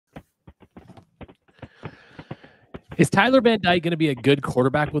Is Tyler Van Dyke going to be a good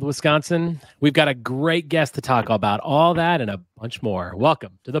quarterback with Wisconsin? We've got a great guest to talk about all that and a bunch more.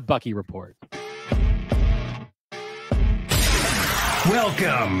 Welcome to the Bucky Report.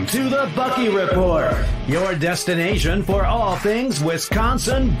 Welcome to the Bucky Report, your destination for all things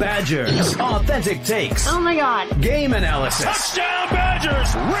Wisconsin Badgers. Authentic takes. Oh my God. Game analysis. Touchdown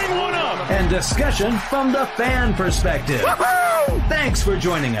Badgers! Ring one up! And discussion from the fan perspective. Woo-hoo! Thanks for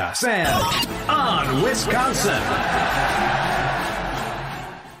joining us and on Wisconsin.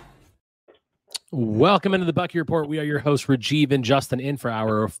 Welcome into the Bucky Report. We are your hosts, Rajiv and Justin, in for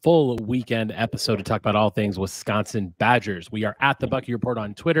our full weekend episode to talk about all things Wisconsin Badgers. We are at the Bucky Report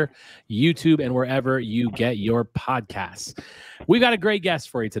on Twitter, YouTube, and wherever you get your podcasts. We've got a great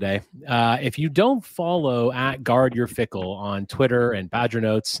guest for you today. If you don't follow at Guard Your Fickell on Twitter and Badger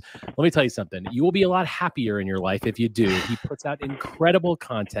Notes, let me tell you something. You will be a lot happier in your life if you do. He puts out incredible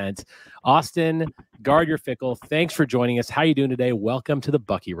content. Austin, Guard Your Fickell, thanks for joining us. How are you doing today? Welcome to the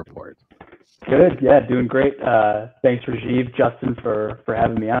Bucky Report. Good. Yeah, doing great. Thanks, Rajiv, Justin, for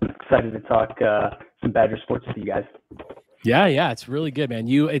having me on. Excited to talk some Badger sports with you guys. Yeah, it's really good, man.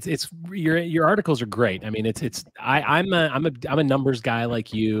 Your articles are great. I mean, I'm a numbers guy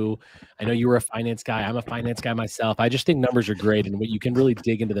like you. I know you were a finance guy. I'm a finance guy myself. I just think numbers are great, and you can really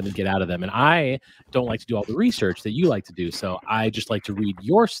dig into them and get out of them. And I don't like to do all the research that you like to do, so I just like to read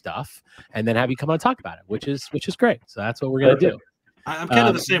your stuff and then have you come on and talk about it, which is great. So that's what we're gonna do. I'm kind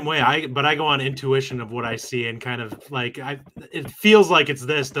of the same way. But I go on intuition of what I see and kind of like it feels like it's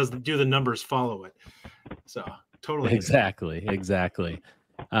this. Do the numbers follow it? So totally. Exactly.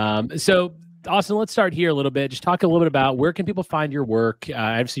 So Austin, let's start here a little bit. Just talk a little bit about where can people find your work.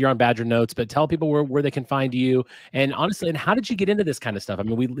 Obviously, you're on Badger Notes, but tell people where they can find you. And honestly, and how did you get into this kind of stuff? I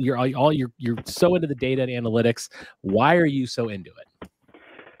mean, you're so into the data and analytics. Why are you so into it?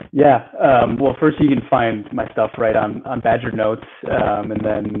 Yeah. Well, first you can find my stuff right on Badger Notes, and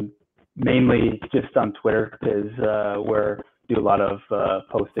then mainly just on Twitter is where I do a lot of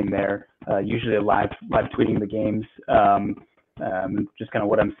posting there. Usually live tweeting the games, just kind of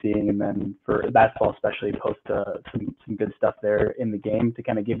what I'm seeing, and then for basketball especially, post some good stuff there in the game to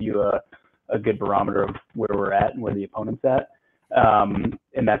kind of give you a good barometer of where we're at and where the opponent's at.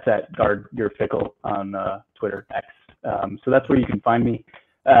 And that's at Guard Your Fickell on Twitter X. So that's where you can find me.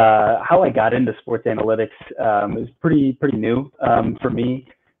 How I got into sports analytics is pretty new for me.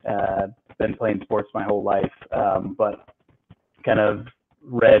 Been playing sports my whole life, but kind of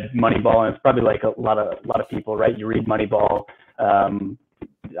read Moneyball, and it's probably like a lot of people, right? You read Moneyball.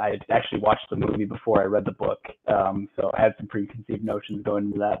 I actually watched the movie before I read the book, so I had some preconceived notions going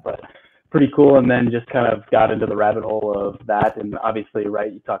into that, but pretty cool. And then just kind of got into the rabbit hole of that, and obviously,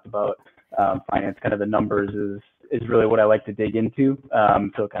 right, you talked about finance, kind of the numbers is really what I like to dig into.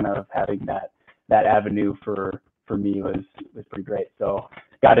 So kind of having that avenue for me was pretty great. So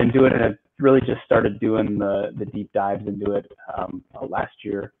got into it, and I really just started doing the deep dives into it last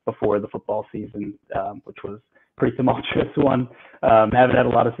year before the football season, which was a pretty tumultuous one. Haven't had a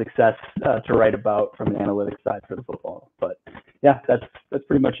lot of success to write about from an analytics side for the football, but yeah, that's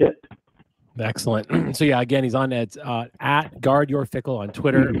pretty much it. Excellent. So yeah, again, he's on at Guard Your Fickell on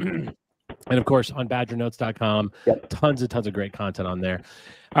Twitter. And of course, on badgernotes.com, Yep. tons of great content on there.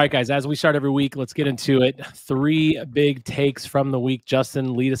 All right, guys, as we start every week, let's get into it. 3 big takes from the week.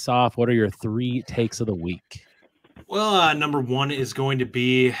 Justin, lead us off. What are your 3 takes of the week? Well, number 1 is going to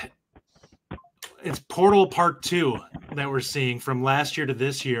be it's Portal Part 2 that we're seeing from last year to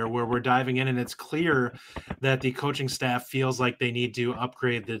this year, where we're diving in, and it's clear that the coaching staff feels like they need to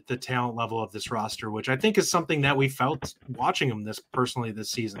upgrade the talent level of this roster, which I think is something that we felt watching them this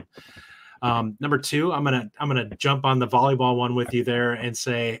season. Number 2, I'm gonna jump on the volleyball one with you there and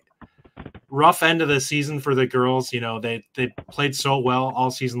say rough end of the season for the girls. You know, they played so well all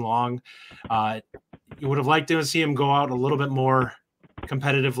season long. You would have liked to see them go out a little bit more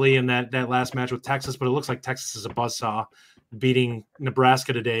competitively in that last match with Texas, but it looks like Texas is a buzzsaw, beating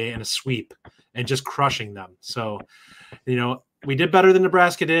Nebraska today in a sweep and just crushing them. So, you know, we did better than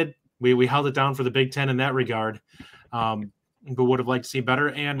Nebraska did. We held it down for the Big Ten in that regard, but would have liked to see better.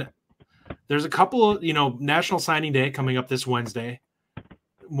 And there's a couple of, National Signing Day coming up this Wednesday.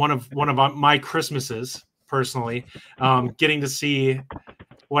 One of my Christmases, personally, getting to see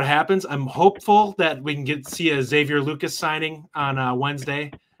what happens. I'm hopeful that we can see a Xavier Lucas signing on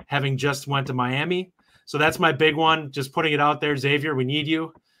Wednesday, having just went to Miami. So that's my big one. Just putting it out there, Xavier, we need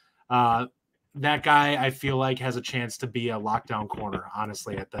you. That guy, I feel like, has a chance to be a lockdown corner,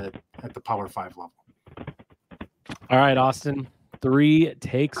 honestly, at the Power 5 level. All right, Austin, 3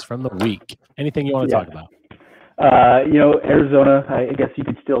 takes from the week. Anything you want to talk about? Arizona, I guess you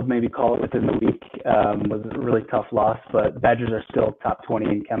could still maybe call it within the week, was a really tough loss, but Badgers are still top 20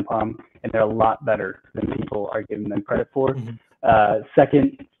 in KenPom, and they're a lot better than people are giving them credit for.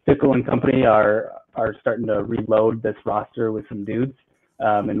 Second, Fickell and company are starting to reload this roster with some dudes,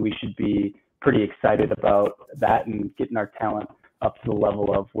 and we should be pretty excited about that and getting our talent up to the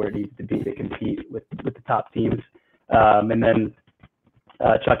level of where it needs to be to compete with the top teams. And then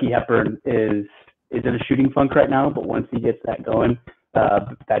Chucky Hepburn is in a shooting funk right now, but once he gets that going,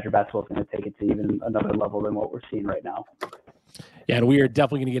 Badger basketball is going to take it to even another level than what we're seeing right now. Yeah, and we are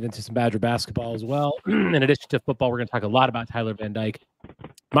definitely going to get into some Badger basketball as well. In addition to football, we're going to talk a lot about Tyler Van Dyke.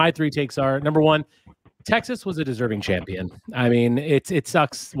 My 3 takes are, number 1, Texas was a deserving champion. I mean, it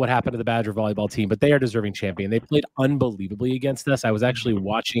sucks what happened to the Badger volleyball team, but they are deserving champion. They played unbelievably against us. I was actually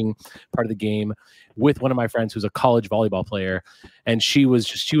watching part of the game with one of my friends who's a college volleyball player, and she was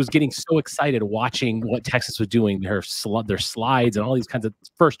getting so excited watching what Texas was doing, their slides and all these kinds of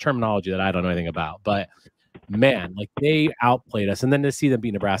first terminology that I don't know anything about. But man, like they outplayed us. And then to see them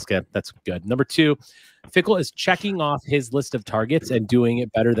beat Nebraska, that's good. Number 2, Fickell is checking off his list of targets and doing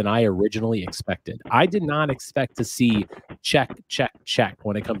it better than I originally expected. I did not expect to see check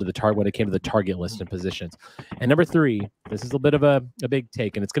when it came to the target list and positions. And number 3, this is a bit of a big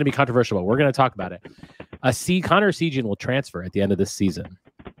take, and it's going to be controversial, but we're going to talk about it. Connor Essegian will transfer at the end of this season.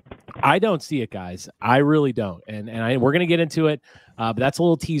 I don't see it, guys. I really don't. And we're going to get into it. But that's a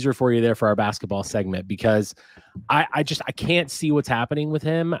little teaser for you there for our basketball segment, because I can't see what's happening with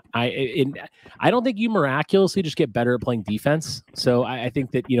him. I don't think you miraculously just get better at playing defense. So I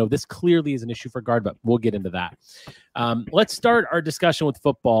think that, this clearly is an issue for Gard, but we'll get into that. Let's start our discussion with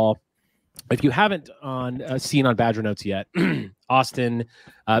football. If you haven't seen on Badger Notes yet, Austin,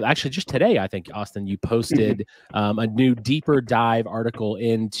 actually just today, I think, Austin, you posted a new deeper dive article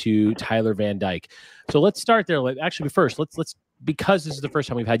into Tyler Van Dyke. So let's start there. Actually, first, let's because this is the first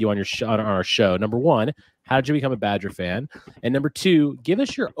time we've had you on our show. Number 1, how did you become a Badger fan? And number 2, give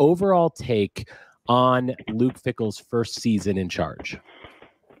us your overall take on Luke Fickell's first season in charge.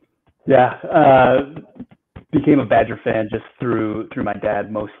 Yeah. Became a Badger fan just through my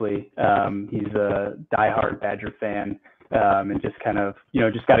dad mostly. He's a diehard Badger fan, and just kind of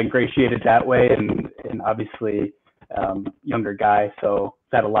just got ingratiated that way, and obviously younger guy, so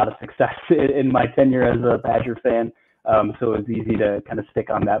had a lot of success in my tenure as a Badger fan. So it was easy to kind of stick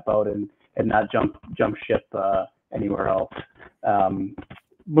on that boat and not jump ship anywhere else.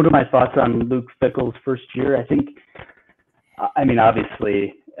 What are my thoughts on Luke Fickell's first year? I mean,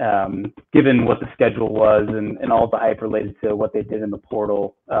 obviously, given what the schedule was and all the hype related to what they did in the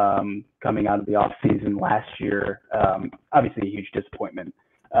portal coming out of the offseason last year, obviously a huge disappointment.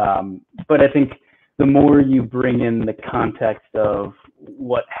 But I think the more you bring in the context of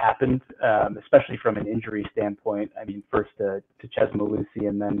what happened, especially from an injury standpoint, I mean, first to Ches Malusi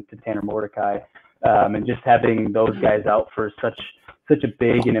and then to Tanner Mordecai, and just having those guys out for such a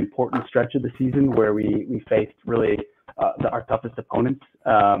big and important stretch of the season where we faced really our toughest opponents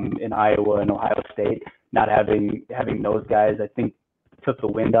in Iowa and Ohio State, not having those guys, I think, took the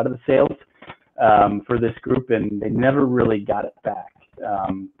wind out of the sails for this group, and they never really got it back.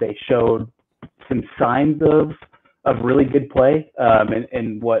 They showed some signs of really good play,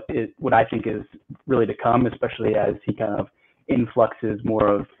 and what I think is really to come, especially as he kind of influxes more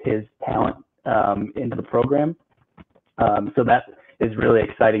of his talent into the program. So that is really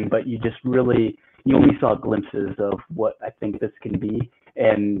exciting, but you only saw glimpses of what I think this can be,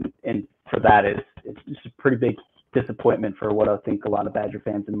 and for that it's just a pretty big disappointment for what I think a lot of Badger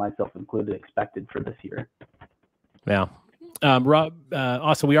fans, and myself included, expected for this year. Yeah. Rob,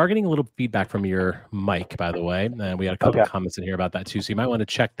 also, we are getting a little feedback from your mic, by the way, and we had a couple of comments in here about that too, so you might want to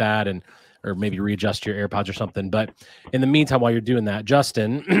check that or maybe readjust your AirPods or something. But in the meantime, while you're doing that,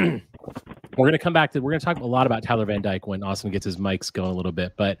 Justin, we're going to talk a lot about Tyler Van Dyke when Austin gets his mics going a little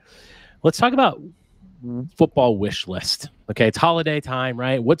bit, but let's talk about football wish list. Okay, it's holiday time,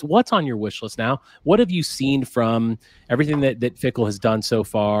 right? What's on your wish list now? What have you seen from everything that Fickell has done so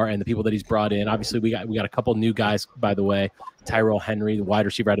far and the people that he's brought in? Obviously, we got a couple new guys, by the way. Tyrell Henry, the wide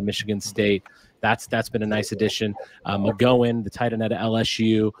receiver out of Michigan State. That's been a nice addition. McGowan, the tight end out of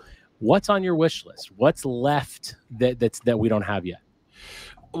LSU. What's on your wish list? What's left that we don't have yet?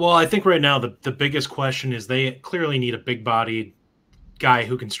 Well, I think right now the biggest question is they clearly need a big-bodied guy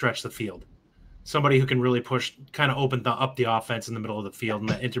who can stretch the field. Somebody who can really push, kind of open up the offense in the middle of the field in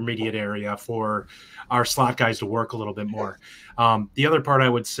the intermediate area for our slot guys to work a little bit more. The other part I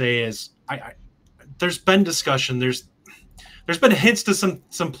would say is there's been discussion. There's been hints to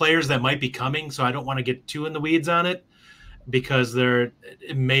some players that might be coming, so I don't want to get too in the weeds on it because it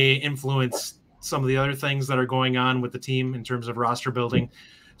may influence some of the other things that are going on with the team in terms of roster building.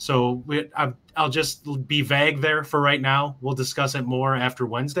 So I'll just be vague there for right now. We'll discuss it more after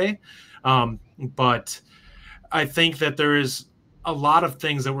Wednesday. But I think that there is a lot of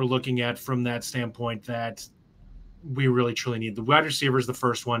things that we're looking at from that standpoint that we really truly need. The wide receiver is the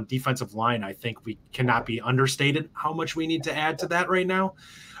first one. Defensive line, I think we cannot be understated how much we need to add to that right now.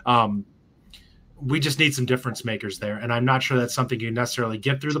 We just need some difference makers there. And I'm not sure that's something you necessarily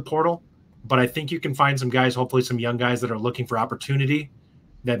get through the portal, but I think you can find some guys, hopefully some young guys that are looking for opportunity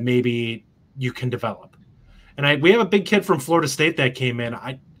that maybe you can develop. And we have a big kid from Florida State that came in.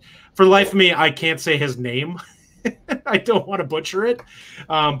 For the life of me, I can't say his name. I don't want to butcher it,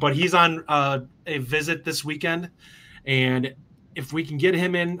 but he's on a visit this weekend, and if we can get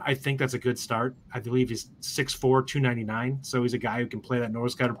him in, I think that's a good start. I believe he's 6'4", 299, so he's a guy who can play that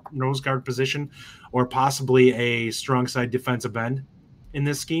nose guard position, or possibly a strong side defensive end in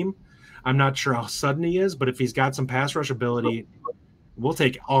this scheme. I'm not sure how sudden he is, but if he's got some pass rush ability, we'll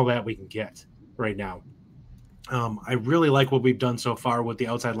take all that we can get right now. I really like what we've done so far with the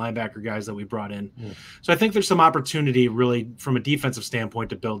outside linebacker guys that we brought in. So I think there's some opportunity really from a defensive standpoint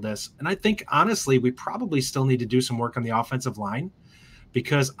to build this. And I think, honestly, we probably still need to do some work on the offensive line,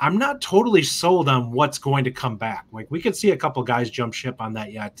 because I'm not totally sold on what's going to come back. Like, we could see a couple guys jump ship on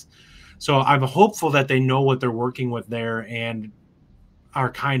that yet. So I'm hopeful that they know what they're working with there and are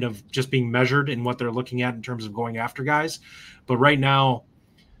kind of just being measured in what they're looking at in terms of going after guys. But right now,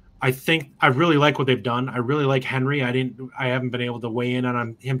 I think I really like what they've done. I really like Henry. I haven't been able to weigh in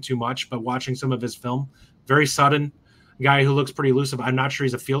on him too much, but watching some of his film, very sudden guy who looks pretty elusive. I'm not sure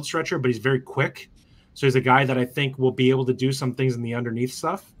he's a field stretcher, but he's very quick. So he's a guy that I think will be able to do some things in the underneath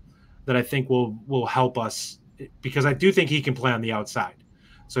stuff that I think will help us, because I do think he can play on the outside.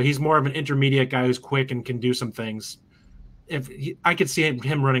 So he's more of an intermediate guy who's quick and can do some things. I could see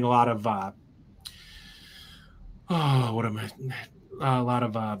him running a lot of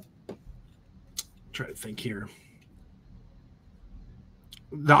try to think here.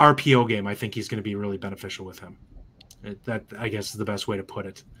 The RPO game, I think he's going to be really beneficial with him. That, I guess, is the best way to put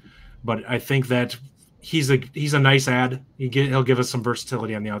it. But I think that he's a nice add. He'll give us some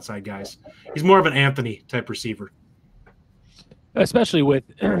versatility on the outside guys. He's more of an Anthony type receiver. Especially with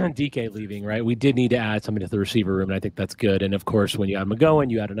DK leaving, right? We did need to add somebody to the receiver room, and I think that's good. And, of course, when you add McGowan,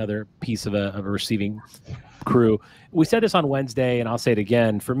 you add another piece of a receiving crew. We said this on Wednesday, and I'll say it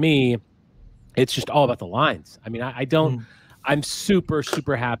again. For me, it's just all about the lines. I mean, I'm super,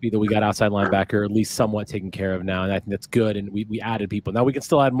 super happy that we got outside linebacker at least somewhat taken care of now, and I think that's good. And we added people. Now we can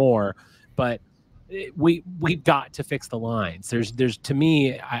still add more, but we've got to fix the lines. There's to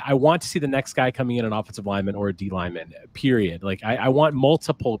me, I want to see the next guy coming in, an offensive lineman or a D lineman, period. Like I want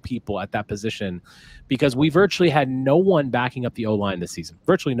multiple people at that position, because we virtually had no one backing up the O-line this season.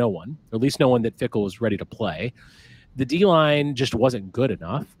 Virtually no one, or at least no one that Fickell was ready to play. The D-line just wasn't good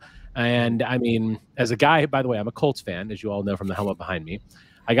enough. And I mean, as a guy, by the way, I'm a Colts fan, as you all know from the helmet behind me.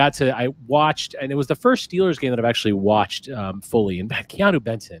 I watched, and it was the first Steelers game that I've actually watched fully. And Keanu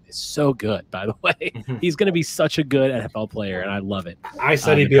Benton is so good, by the way. He's going to be such a good NFL player, and I love it. I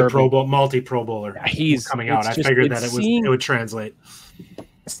said he'd be a multi-Pro Bowler. He's coming out. I figured that it would translate.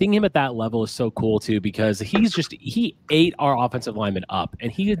 Seeing him at that level is so cool too, because he ate our offensive linemen up,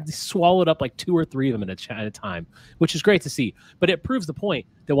 and he swallowed up like 2 or 3 of them at a time, which is great to see. But it proves the point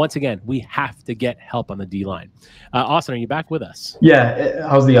that, once again, we have to get help on the D line. Austin, are you back with us? Yeah.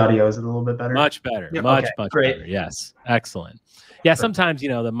 How's the audio? Is it a little bit better? Much better. Yeah, much great. better. Yes. Excellent. Yeah. Sometimes, the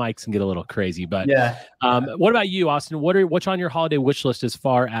mics can get a little crazy, but yeah. What about you, Austin? What's on your holiday wish list as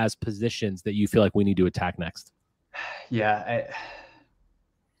far as positions that you feel like we need to attack next? Yeah.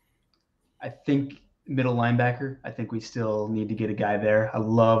 I think middle linebacker. I think we still need to get a guy there. I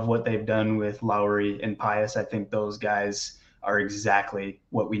love what they've done with Lowry and Pius. I think those guys are exactly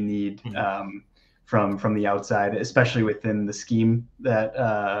what we need from the outside, especially within the scheme that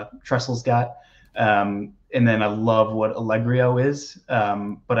Tressel's got. And then I love what Allegrio is,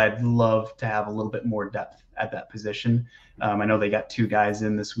 but I'd love to have a little bit more depth at that position. I know they got 2 guys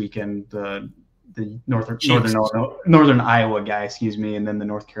in this weekend, the Northern Iowa guy, and then the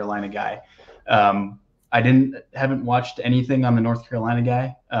North Carolina guy. I haven't watched anything on the North Carolina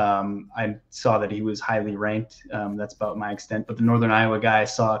guy. I saw that he was highly ranked. That's about my extent. But the Northern Iowa guy, I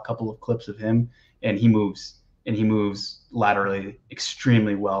saw a couple of clips of him, and he moves laterally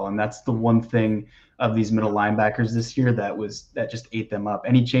extremely well. And that's the one thing of these middle linebackers this year that just ate them up.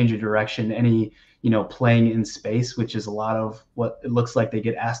 Any change of direction, any playing in space, which is a lot of what it looks like they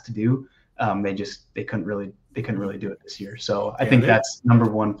get asked to do. They couldn't really do it this year. So I think that's number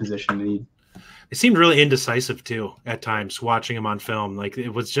one position to need. It seemed really indecisive too at times watching him on film. Like it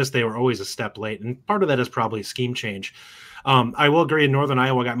was just they were always a step late, and part of that is probably a scheme change. I will agree. In Northern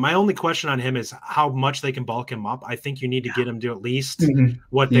Iowa guy. My only question on him is how much they can bulk him up. I think you need to get him to at least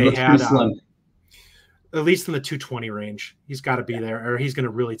what they had, at least in the 220 range. He's got to be there, or he's going to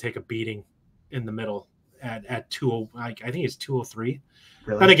really take a beating in the middle at 20. I think it's 203.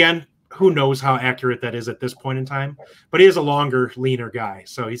 Really? And again, who knows how accurate that is at this point in time? But he is a longer, leaner guy,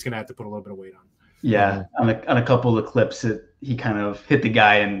 so he's going to have to put a little bit of weight on. Yeah, on a couple of the clips, he kind of hit the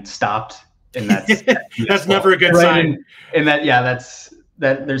guy and stopped, and that's never a good sign. And that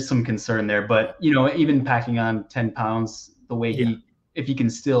there's some concern there. But even packing on 10 pounds, the way if he can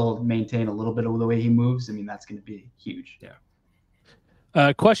still maintain a little bit of the way he moves, I mean, that's going to be huge.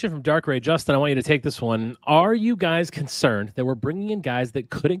 Yeah. Question from Dark Ray. Justin, I want you to take this one. Are you guys concerned that we're bringing in guys that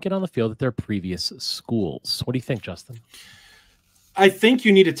couldn't get on the field at their previous schools? What do you think, Justin? I think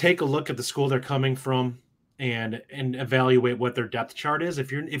you need to take a look at the school they're coming from and evaluate what their depth chart is.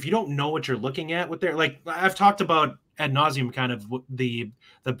 If you don't know what you're looking at with their, like I've talked about ad nauseum, kind of the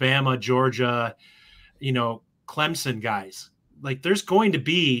Bama, Georgia, Clemson guys. Like there's going to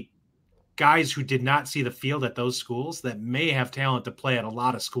be guys who did not see the field at those schools that may have talent to play at a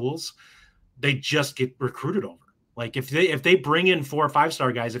lot of schools. They just get recruited over. Like if they bring in 4 or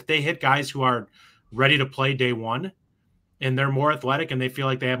 5-star guys, if they hit guys who are ready to play day one, and they're more athletic and they feel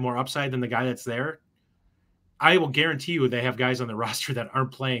like they have more upside than the guy that's there, I will guarantee you they have guys on the roster that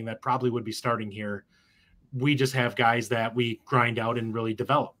aren't playing that probably would be starting here. We just have guys that we grind out and really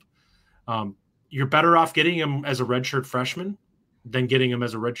develop. You're better off getting him as a redshirt freshman than getting him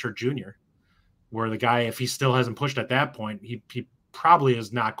as a redshirt junior, where the guy, if he still hasn't pushed at that point, he probably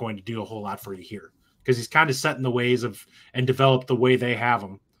is not going to do a whole lot for you here because he's kind of set in the ways of and developed the way they have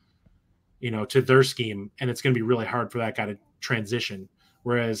him, to their scheme, and it's going to be really hard for that guy to transition.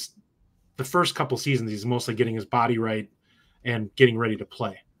 Whereas the first couple seasons, he's mostly getting his body right and getting ready to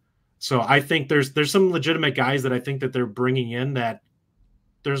play. So I think there's some legitimate guys that I think that they're bringing in that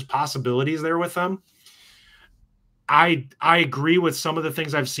there's possibilities there with them. I agree with some of the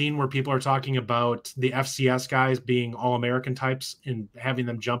things I've seen where people are talking about the FCS guys being All-American types and having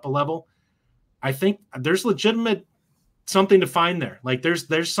them jump a level. I think there's legitimate something to find there. Like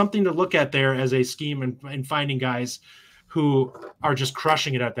there's something to look at there as a scheme and finding guys who are just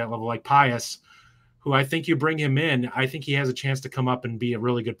crushing it at that level, like Pius, who I think you bring him in, I think he has a chance to come up and be a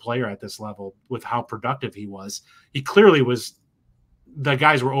really good player at this level with how productive he was. He clearly was, the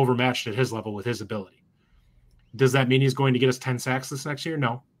guys were overmatched at his level with his ability. Does that mean he's going to get us 10 sacks this next year?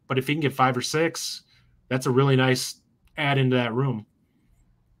 No. But if he can get 5 or 6, that's a really nice add into that room.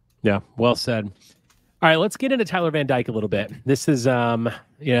 Yeah, well said. All right, let's get into Tyler Van Dyke a little bit. This is,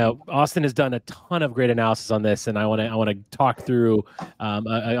 Austin has done a ton of great analysis on this, and I want to talk through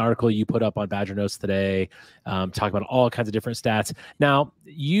an article you put up on Badger Notes today, talk about all kinds of different stats. Now,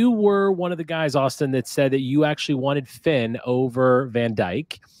 you were one of the guys, Austin, that said that you actually wanted Finn over Van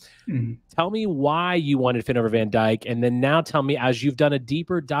Dyke. Mm-hmm. Tell me why you wanted Finn over Van Dyke, and then now tell me, as you've done a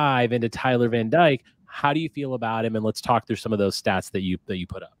deeper dive into Tyler Van Dyke, how do you feel about him? And let's talk through some of those stats that you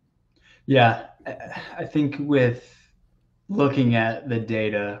put up. Yeah, I think with looking at the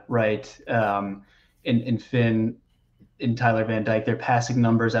data, right, in Finn, in Tyler Van Dyke, their passing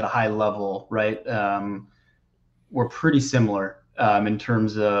numbers at a high level, right, were pretty similar in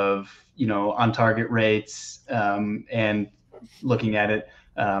terms of, on target rates and looking at it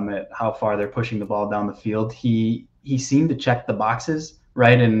at how far they're pushing the ball down the field. He seemed to check the boxes,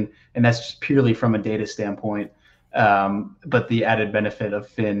 right, and that's just purely from a data standpoint. But the added benefit of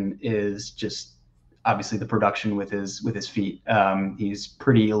Finn is just obviously the production with his feet. He's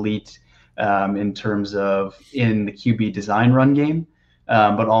pretty elite in terms of in the QB design run game,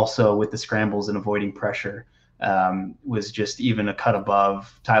 but also with the scrambles and avoiding pressure was just even a cut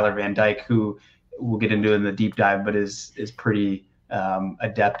above Tyler Van Dyke, who we'll get into in the deep dive, but is pretty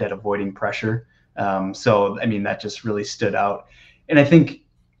adept at avoiding pressure. So, I mean, that just really stood out. And I think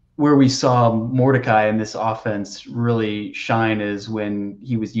where we saw Mordecai in this offense really shine is when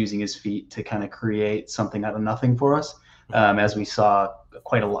he was using his feet to kind of create something out of nothing for us, as we saw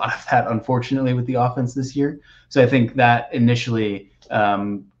quite a lot of that, unfortunately, with the offense this year. So I think that initially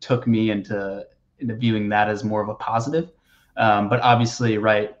took me into viewing that as more of a positive. But obviously,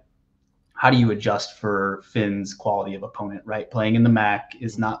 right, how do you adjust for Finn's quality of opponent, right? Playing in the MAC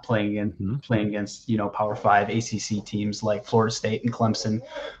is not playing against, Power 5 ACC teams like Florida State and Clemson,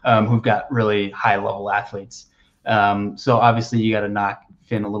 who've got really high level athletes. So obviously you got to knock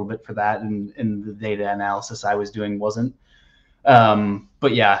Finn a little bit for that. And the data analysis I was doing wasn't.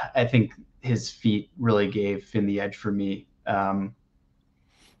 But yeah, I think his feet really gave Finn the edge for me.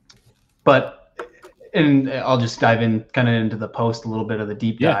 But, and I'll just dive in kind of into the post, a little bit of the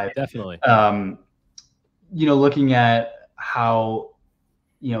deep dive. Yeah, definitely. Looking at how,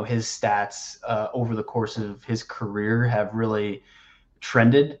 his stats over the course of his career have really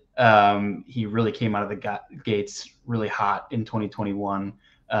trended. He really came out of the gates really hot in 2021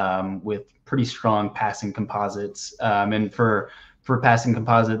 with pretty strong passing composites. And for passing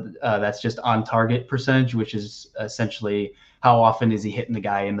composite, that's just on target percentage, which is essentially how often is he hitting the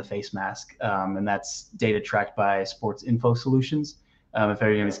guy in the face mask. And that's data tracked by Sports Info Solutions. If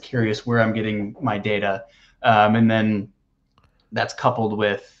anyone is curious where I'm getting my data. And then that's coupled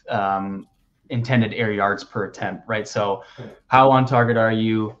with intended air yards per attempt, right? So how on target are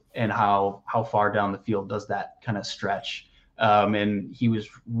you, and how far down the field does that kind of stretch? And he was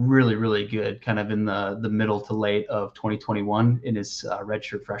really, really good kind of in the middle to late of 2021 in his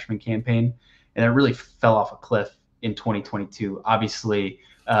redshirt freshman campaign. And it really fell off a cliff in 2022. Obviously,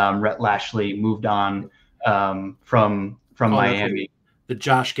 Rhett Lashley moved on from Miami. The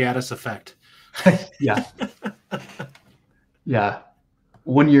Josh Gaddis effect. Yeah. Yeah.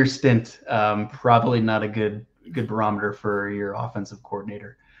 1 year stint, probably not a good barometer for your offensive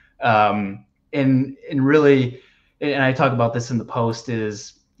coordinator. And really, and I talk about this in the post,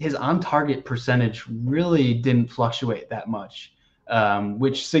 is his on target percentage really didn't fluctuate that much,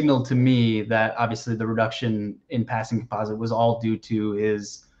 which signaled to me that obviously the reduction in passing composite was all due to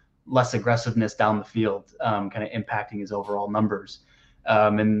his less aggressiveness down the field, kind of impacting his overall numbers.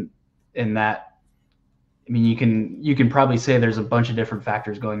 And that, I mean, you can probably say there's a bunch of different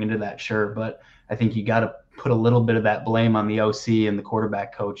factors going into that, sure, but I think you got to put a little bit of that blame on the OC and the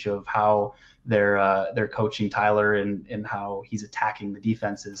quarterback coach of how they're coaching Tyler and how he's attacking the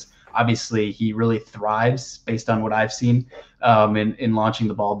defenses. Obviously, he really thrives based on what I've seen in launching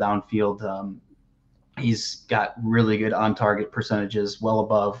the ball downfield. He's got really good on target percentages, well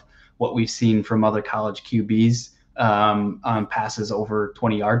above what we've seen from other college QBs on passes over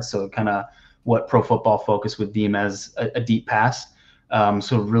 20 yards. So kind of what Pro Football Focus would deem as a deep pass.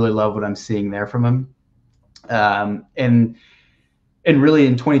 So really love what I'm seeing there from him. And really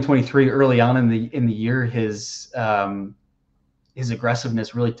in 2023, early on in the year, his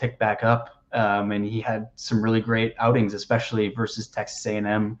aggressiveness really ticked back up. And he had some really great outings, especially versus Texas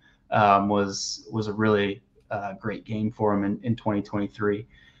A&M, was a really great game for him in 2023.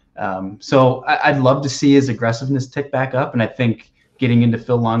 So I'd love to see his aggressiveness tick back up. And I think getting into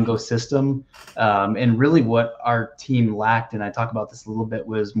Phil Longo's system, and really what our team lacked, and I talk about this a little bit,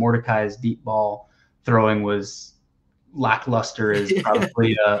 was Mordecai's deep ball throwing was lackluster, is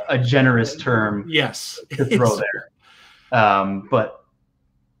probably a generous term. Yes, to throw there. But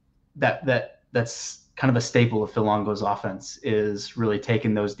that's kind of a staple of Phil Longo's offense, is really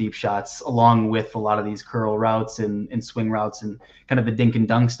taking those deep shots along with a lot of these curl routes and swing routes and kind of the dink and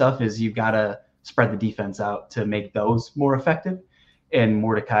dunk stuff. Is you've got to spread the defense out to make those more effective. And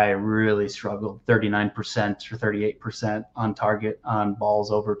Mordecai really struggled, 39% or 38% on target on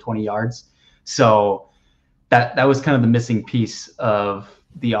balls over 20 yards. So that was kind of the missing piece of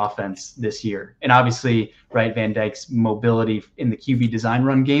the offense this year. And obviously, right, Van Dyke's mobility in the QB design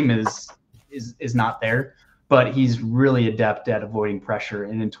run game is not there, but he's really adept at avoiding pressure.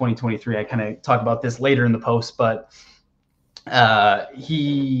 And in 2023, I kind of talk about this later in the post, but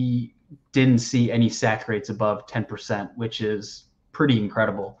he didn't see any sack rates above 10%, which is pretty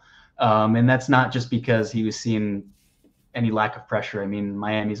incredible. And that's not just because he was seeing any lack of pressure. I mean,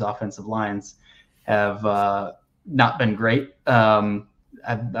 Miami's offensive lines have not been great. I'm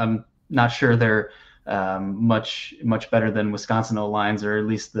not sure they're much better than Wisconsin O-lines, or at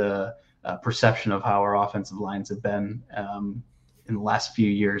least the perception of how our offensive lines have been in the last few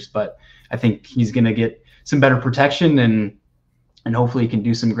years. But I think he's going to get some better protection, and hopefully he can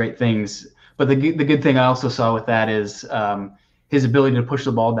do some great things. But the good thing I also saw with that is his ability to push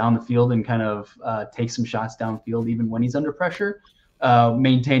the ball down the field and kind of take some shots downfield even when he's under pressure,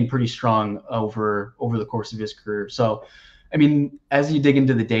 maintained pretty strong over the course of his career. So, I mean, as you dig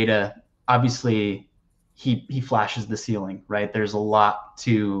into the data, obviously he flashes the ceiling, right? There's a lot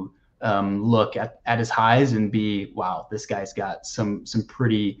to look at his highs and be, wow, this guy's got some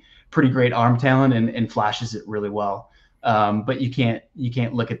pretty great arm talent and flashes it really well. But you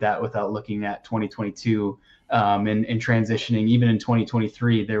can't look at that without looking at 2022 and transitioning. Even in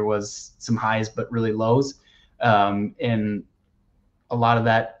 2023, there was some highs but really lows, and a lot of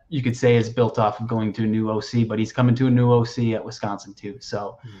that you could say is built off of going to a new OC. But he's coming to a new OC at Wisconsin too,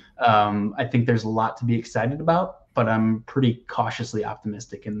 so I think there's a lot to be excited about. But I'm pretty cautiously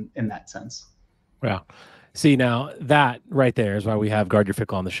optimistic in that sense. Yeah. See, now that right there is why we have Gard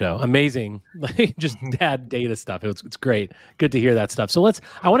Fickell on the show. Amazing, like just dad data stuff. It's great. Good to hear that stuff. So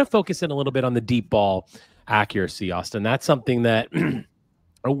I want to focus in a little bit on the deep ball accuracy, Austin. That's something that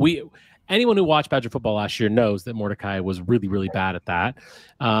anyone who watched Badger football last year knows that Mordecai was really, really bad at that.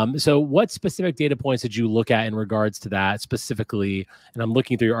 So what specific data points did you look at in regards to that specifically? And I'm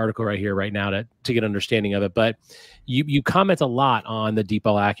looking through your article right here, right now to get an understanding of it. But you comment a lot on the deep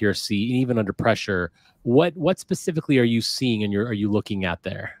ball accuracy, even under pressure. What specifically are you seeing and are you looking at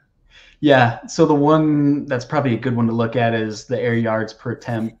there? Yeah, so the one that's probably a good one to look at is the air yards per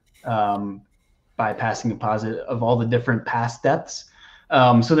attempt by passing composite of all the different pass depths.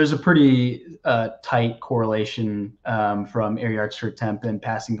 So there's a pretty tight correlation from air yards per attempt and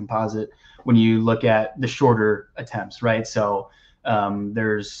passing composite when you look at the shorter attempts, right? So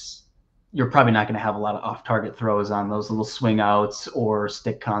you're probably not going to have a lot of off-target throws on those little swing outs or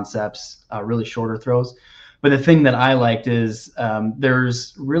stick concepts, really shorter throws. But the thing that I liked is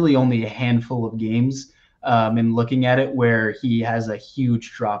there's really only a handful of games in looking at it where he has a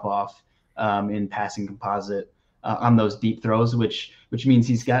huge drop-off in passing composite on those deep throws, which means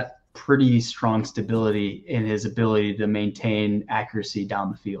he's got pretty strong stability in his ability to maintain accuracy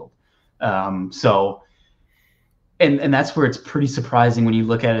down the field. And that's where it's pretty surprising when you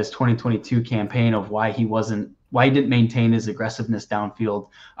look at his 2022 campaign of why he didn't maintain his aggressiveness downfield.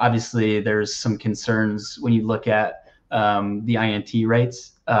 Obviously, there's some concerns when you look at the INT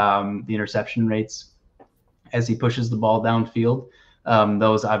rates, the interception rates, as he pushes the ball downfield.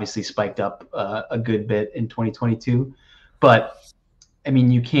 Those obviously spiked up a good bit in 2022. But, I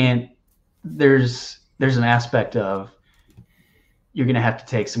mean, there's an aspect of you're going to have to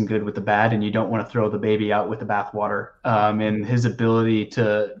take some good with the bad, and you don't want to throw the baby out with the bathwater. And his ability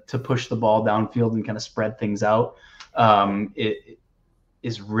to push the ball downfield and kind of spread things out, it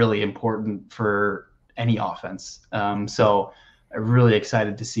is really important for any offense. So I'm really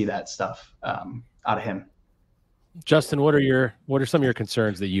excited to see that stuff out of him. Justin, what are some of your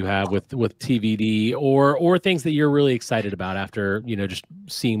concerns that you have with TVD or things that you're really excited about after, just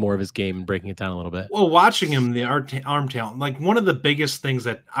seeing more of his game and breaking it down a little bit? Well, watching him, the arm talent, like one of the biggest things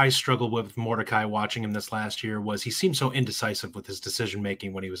that I struggled with Mordecai watching him this last year was he seemed so indecisive with his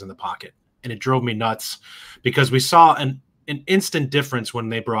decision-making when he was in the pocket. And it drove me nuts because we saw an instant difference when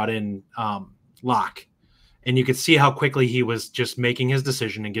they brought in Locke. And you could see how quickly he was just making his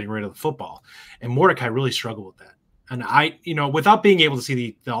decision and getting rid of the football. And Mordecai really struggled with that. And I, without being able to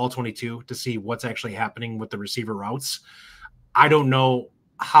see the all 22 to see what's actually happening with the receiver routes, I don't know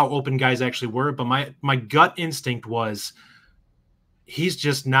how open guys actually were, but my gut instinct was he's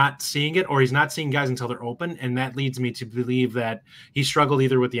just not seeing it, or he's not seeing guys until they're open. And that leads me to believe that he struggled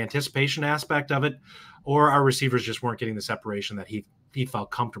either with the anticipation aspect of it, or our receivers just weren't getting the separation that he felt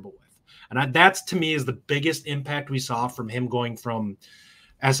comfortable with. And that's, to me, is the biggest impact we saw from him going from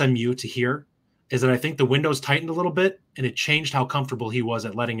SMU to here, is that I think the windows tightened a little bit and it changed how comfortable he was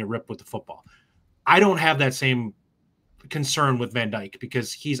at letting it rip with the football. I don't have that same concern with Van Dyke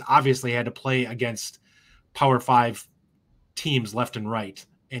because he's obviously had to play against Power 5 teams left and right,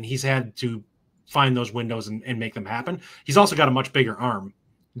 and he's had to find those windows and make them happen. He's also got a much bigger arm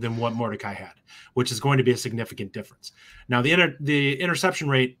than what Mordecai had, which is going to be a significant difference. Now, the interception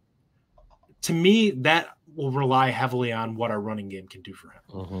rate, to me, that will rely heavily on what our running game can do for him.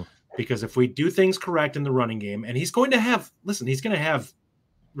 Mm-hmm. Because if we do things correct in the running game, and he's going to have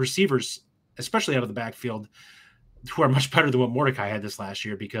receivers, especially out of the backfield, who are much better than what Mordecai had this last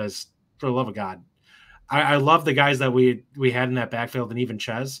year, because for the love of God, I love the guys that we had in that backfield, and even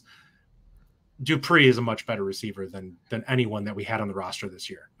Ches. Dupree is a much better receiver than anyone that we had on the roster this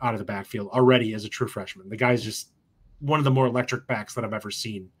year out of the backfield already as a true freshman. The guy's just one of the more electric backs that I've ever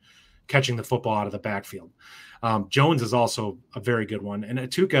seen catching the football out of the backfield. Jones is also a very good one. And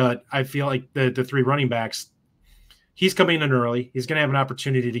Atuka, I feel like the three running backs, he's coming in early. He's going to have an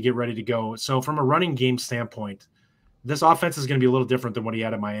opportunity to get ready to go. So from a running game standpoint, this offense is going to be a little different than what he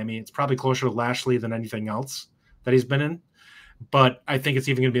had at Miami. It's probably closer to Lashley than anything else that he's been in. But I think it's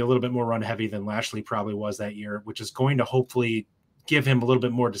even going to be a little bit more run heavy than Lashley probably was that year, which is going to hopefully give him a little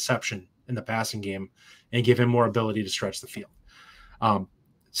bit more deception in the passing game and give him more ability to stretch the field.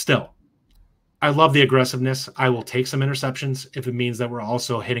 Still, I love the aggressiveness. I will take some interceptions if it means that we're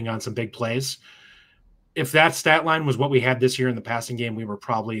also hitting on some big plays. If that stat line was what we had this year in the passing game, we were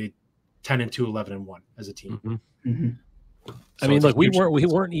probably 10-2, 11-1 as a team. Mm-hmm. Mm-hmm. I mean, look, we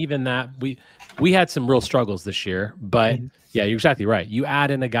weren't even that. We had some real struggles this year, but yeah, you're exactly right. You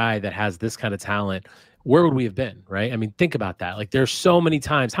add in a guy that has this kind of talent, where would we have been, right? I mean, think about that. Like, there's so many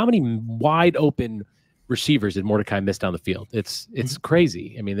times, how many wide open receivers did Mordecai miss down the field? It's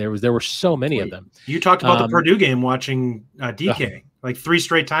crazy. I mean, there were so many of them. You talked about the Purdue game watching DK like 3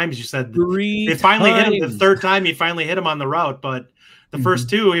 straight times. You said they finally hit him. The third time he finally hit him on the route, but the first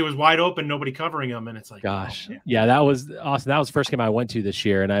 2 he was wide open, nobody covering him, and it's like, gosh, yeah, that was awesome. That was the first game I went to this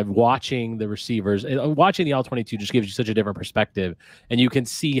year, and I'm watching the receivers, watching the all-22 just gives you such a different perspective, and you can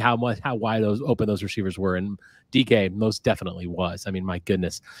see how wide open those receivers were, and DK most definitely was. I mean, my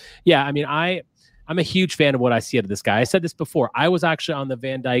goodness, yeah. I mean, I'm a huge fan of what I see out of this guy. I said this before. I was actually on the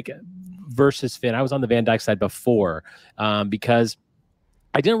Van Dyke versus Finn. I was on the Van Dyke side before because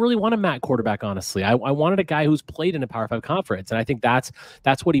I didn't really want a Matt quarterback, honestly. I wanted a guy who's played in a Power 5 conference, and I think that's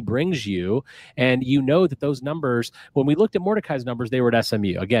what he brings you. And you know that those numbers, when we looked at Mordecai's numbers, they were at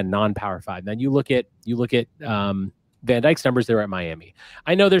SMU, again, non-Power 5. Then you look at Van Dyke's numbers, they were at Miami.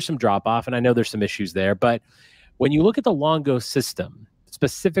 I know there's some drop-off, and I know there's some issues there, but when you look at the Longo system,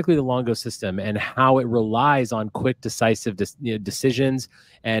 specifically the Longo system and how it relies on quick, decisive decisions,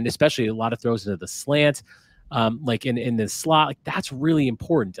 and especially a lot of throws into the slant, like in the slot, like that's really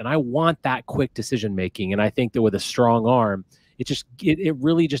important. And I want that quick decision making. And I think that with a strong arm, it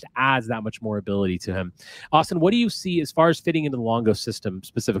really just adds that much more ability to him. Austin, what do you see as far as fitting into the Longo system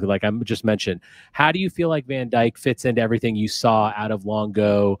specifically? Like I just mentioned, how do you feel like Van Dyke fits into everything you saw out of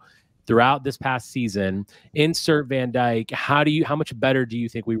Longo throughout this past season? Insert Van Dyke. How much better do you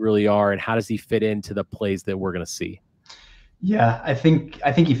think we really are, and how does he fit into the plays that we're going to see? Yeah, I think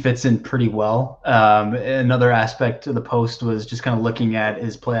he fits in pretty well. Another aspect of the post was just kind of looking at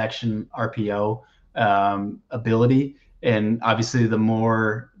his play action RPO ability, and obviously the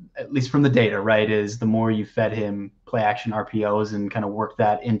more, at least from the data, right, is the more you fed him play action RPOs and kind of worked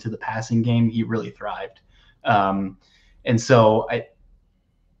that into the passing game, he really thrived. And so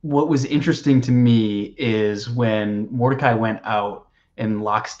what was interesting to me is when Mordecai went out and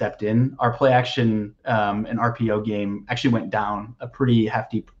Locke stepped in, our play action and RPO game actually went down a pretty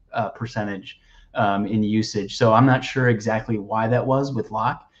hefty percentage in usage. So I'm not sure exactly why that was with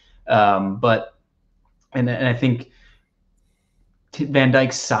Locke, but I think Van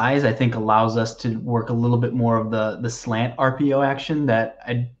Dyke's size, I think, allows us to work a little bit more of the slant RPO action that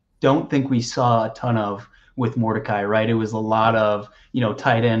I don't think we saw a ton of with Mordecai, right? It was a lot of,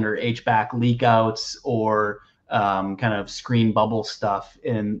 tight end or H-back leak outs or kind of screen bubble stuff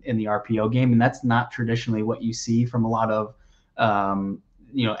in the RPO game. And that's not traditionally what you see from a lot of,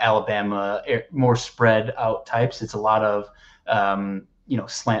 Alabama, more spread out types. It's a lot of,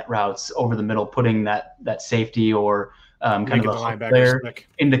 slant routes over the middle, putting that safety or kind of a player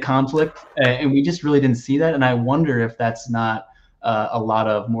into conflict. And we just really didn't see that. And I wonder if that's not a lot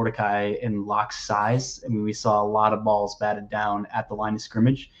of Mordecai and Locke's size. I mean, we saw a lot of balls batted down at the line of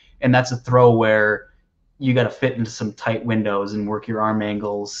scrimmage, and that's a throw where you got to fit into some tight windows and work your arm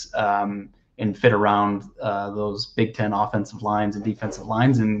angles and fit around those Big Ten offensive lines and defensive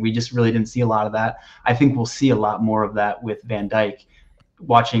lines. And we just really didn't see a lot of that. I think we'll see a lot more of that with Van Dyke.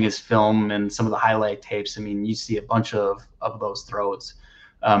 Watching his film and some of the highlight tapes, I mean, you see a bunch of those throws.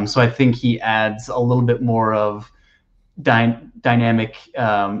 So I think he adds a little bit more of dynamic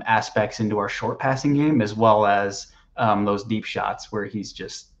aspects into our short passing game, as well as those deep shots where he's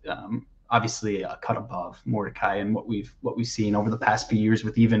just obviously a cut above Mordecai and what we've seen over the past few years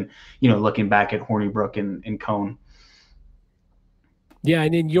with even, looking back at Hornibrook and Cone. Yeah.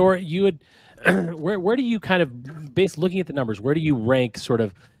 And then you would, where do you kind of, based looking at the numbers, where do you rank sort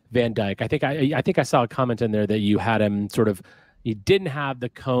of Van Dyke? I think I saw a comment in there that you had him sort of, you didn't have the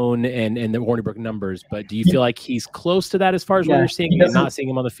Cone and the Hornibrook numbers, but do you feel like he's close to that as far as where you're seeing him and not seeing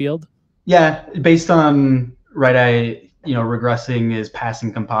him on the field? Yeah, based on regressing his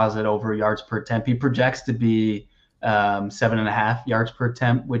passing composite over yards per attempt, he projects to be 7.5 yards per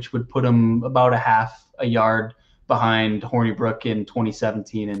attempt, which would put him about a half a yard behind Hornibrook in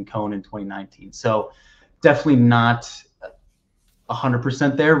 2017 and Cone in 2019. So definitely not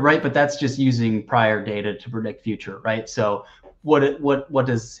 100% there, right? But that's just using prior data to predict future, right? So what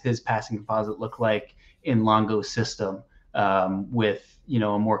does his passing composite look like in Longo's system with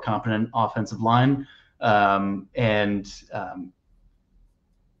a more competent offensive line? And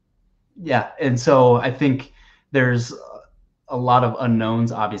so I think there's a lot of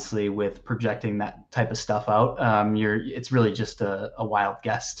unknowns, obviously, with projecting that type of stuff out. It's really just a wild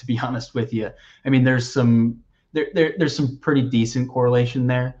guess, to be honest with you. I mean, there's some pretty decent correlation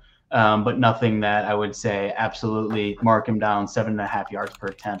there, but nothing that I would say absolutely mark him down 7.5 yards per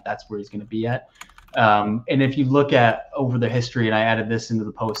attempt. That's where he's going to be at. And if you look at over the history, and I added this into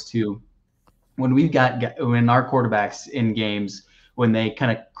the post too, when our quarterbacks in games, when they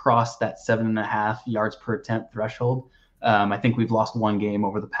kind of cross that 7.5 yards per attempt threshold, I think we've lost one game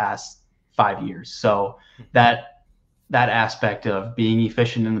over the past 5 years. So that aspect of being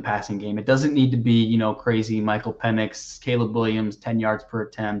efficient in the passing game, it doesn't need to be, crazy Michael Penix, Caleb Williams, 10 yards per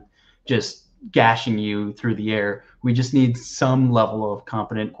attempt, just gashing you through the air. We just need some level of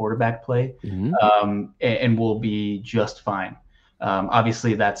competent quarterback play, and we'll be just fine.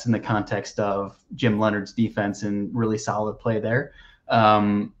 Obviously, that's in the context of Jim Leonard's defense and really solid play there.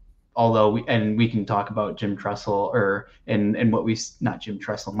 Although we can talk about Jim Tressel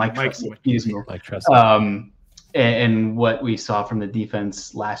Mike Tressel, excuse me. Mike Tressel. And what we saw from the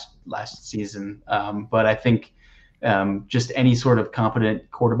defense last season. But I think just any sort of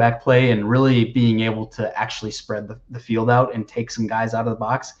competent quarterback play and really being able to actually spread the field out and take some guys out of the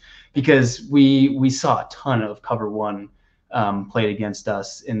box, because we saw a ton of cover one played against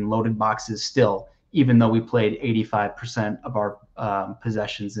us in loaded boxes still, even though we played 85% of our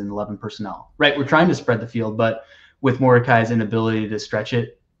possessions in 11 personnel. Right, we're trying to spread the field, but with Mordecai's inability to stretch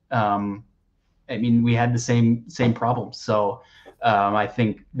it, we had the same problems. So I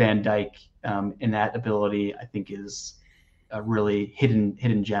think Van Dyke in that ability, I think, is a really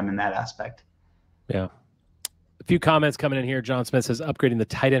hidden gem in that aspect. Yeah. A few comments coming in here. John Smith says upgrading the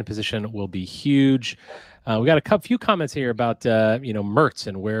tight end position will be huge. We got a few comments here about Mertz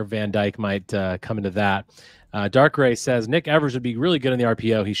and where Van Dyke might come into that. Dark Ray says Nick Evers would be really good in the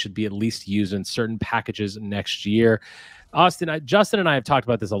RPO. He should be at least used in certain packages next year. Austin, Justin and I have talked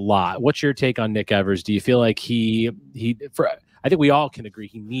about this a lot. What's your take on Nick Evers? Do you feel like I think we all can agree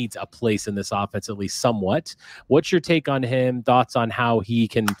he needs a place in this offense, at least somewhat. What's your take on him? Thoughts on how he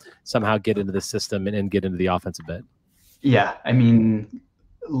can somehow get into the system and get into the offense a bit? Yeah,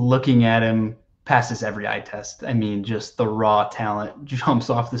 looking at him passes every eye test. Just the raw talent jumps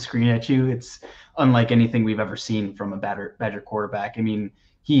off the screen at you. It's unlike anything we've ever seen from a Badger quarterback.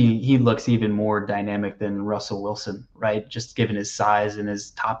 He looks even more dynamic than Russell Wilson, right? Just given his size and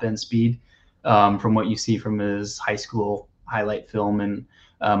his top end speed, from what you see from his high school highlight film,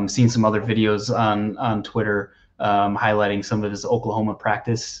 and seen some other videos on Twitter highlighting some of his Oklahoma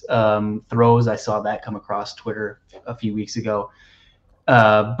practice throws. I saw that come across Twitter a few weeks ago.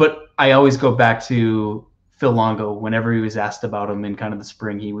 But I always go back to Phil Longo. Whenever he was asked about him in kind of the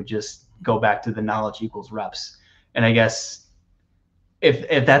spring, he would just go back to the knowledge equals reps. And I guess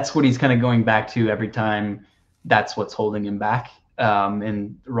if that's what he's kind of going back to every time, that's what's holding him back.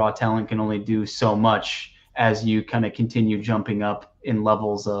 And raw talent can only do so much as you kind of continue jumping up in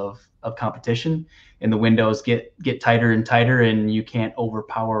levels of competition, and the windows get tighter and tighter, and you can't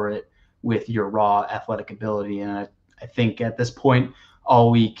overpower it with your raw athletic ability. And I think at this point,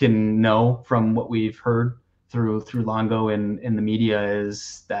 all we can know from what we've heard through Longo and in the media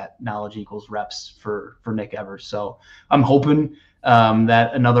is that knowledge equals reps for Nick Evers. So I'm hoping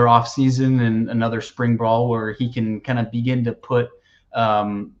that another offseason and another spring ball where he can kind of begin to put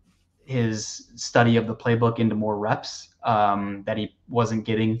his study of the playbook into more reps that he wasn't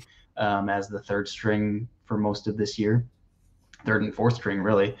getting as the third string for most of this year, third and fourth string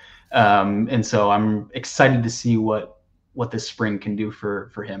really. And so I'm excited to see what this spring can do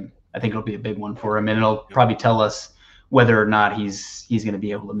for him. I think it'll be a big one for him, and it'll probably tell us whether or not he's going to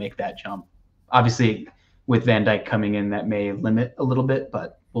be able to make that jump. Obviously, with Van Dyke coming in, that may limit a little bit,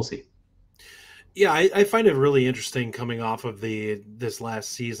 but we'll see. Yeah, I find it really interesting coming off of this last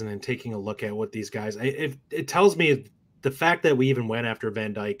season and taking a look at what these guys. It tells me the fact that we even went after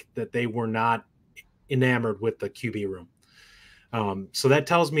Van Dyke, that they were not enamored with the QB room. So that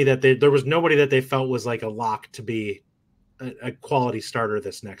tells me that there was nobody that they felt was like a lock to be a quality starter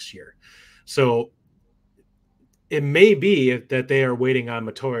this next year. So it may be that they are waiting on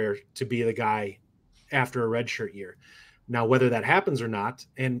Matoyer to be the guy after a redshirt year. Now, whether that happens or not,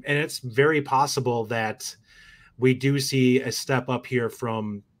 and it's very possible that we do see a step up here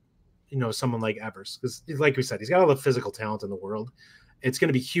from, someone like Evers, because like we said, he's got all the physical talent in the world. It's going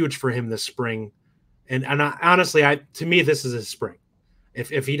to be huge for him this spring. And honestly, to me, this is his spring.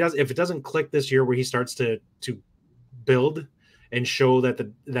 If it doesn't click this year where he starts to build and show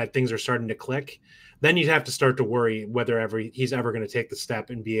that things are starting to click, then you'd have to start to worry whether he's ever going to take the step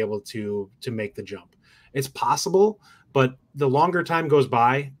and be able to make the jump. It's possible, but the longer time goes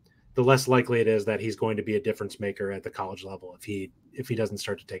by, the less likely it is that he's going to be a difference maker at the college level if he doesn't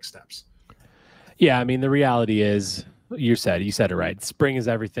start to take steps. Yeah, the reality is, you said it right. Spring is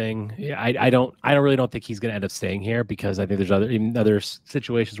everything. I really don't think he's going to end up staying here, because I think there's other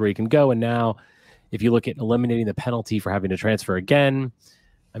situations where he can go. And now, if you look at eliminating the penalty for having to transfer again,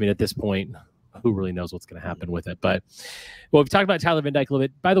 at this point, who really knows what's going to happen with it? But we've talked about Tyler Van Dyke a little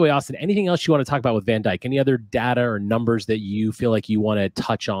bit. By the way, Austin, anything else you want to talk about with Van Dyke? Any other data or numbers that you feel like you want to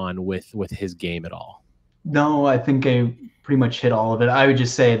touch on with his game at all? No, I think I pretty much hit all of it. I would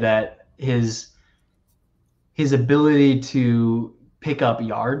just say that his ability to pick up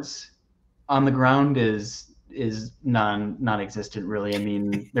yards on the ground is non-existent, really. I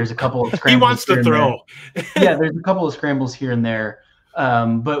mean, there's a couple of scrambles. He wants to throw. Yeah, there's a couple of scrambles here and there.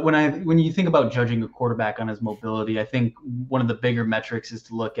 But when you think about judging a quarterback on his mobility, I think one of the bigger metrics is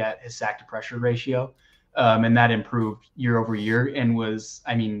to look at his sack to pressure ratio. And that improved year over year and was,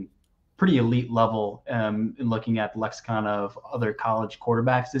 I mean, pretty elite level in looking at the lexicon of other college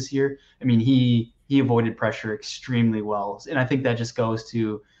quarterbacks this year. I mean, he avoided pressure extremely well. And I think that just goes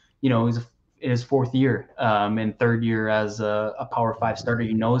to, he's in his fourth year and third year as a Power 5 starter.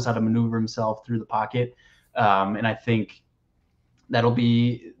 He knows how to maneuver himself through the pocket. And I think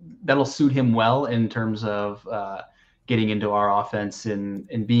that'll suit him well in terms of getting into our offense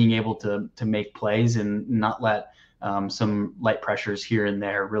and being able to make plays and not let some light pressures here and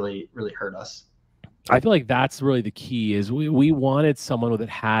there really hurt us. I feel like that's really the key is we wanted someone that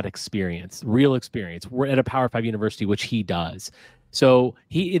had experience, real experience. We're at a Power 5 university, which he does. So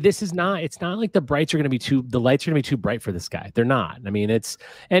it's not like the lights are going to be too bright for this guy. They're not. I mean,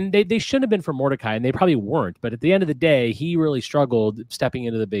 they shouldn't have been for Mordecai, and they probably weren't. But at the end of the day, he really struggled stepping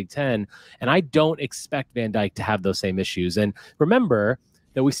into the Big Ten. And I don't expect Van Dyke to have those same issues. And remember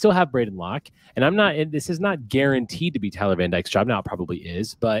that we still have Braden Locke, and this is not guaranteed to be Tyler Van Dyke's job. Now it probably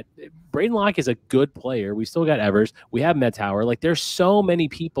is, but Braden Locke is a good player. We still got Evers. We have Mettauer. Like, there's so many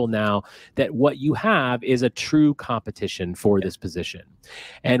people now that what you have is a true competition for this position.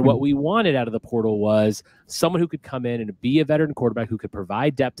 And what we wanted out of the portal was someone who could come in and be a veteran quarterback who could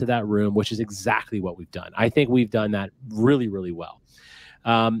provide depth to that room, which is exactly what we've done. I think we've done that really, really well.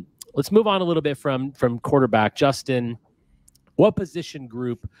 Let's move on a little bit from quarterback. Justin, what position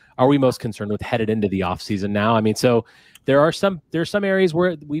group are we most concerned with headed into the offseason now? I mean, so there's some areas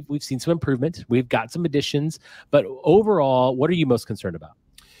where we've seen some improvement. We've got some additions, but overall, what are you most concerned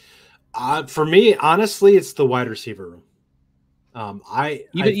about? For me, honestly, it's the wide receiver room.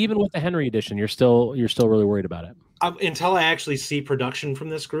 Even with the Henry addition, you're still really worried about it. Until I actually see production from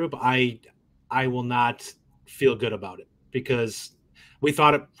this group, I will not feel good about it, because we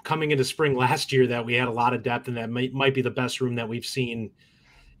thought it coming into spring last year that we had a lot of depth and that might be the best room that we've seen,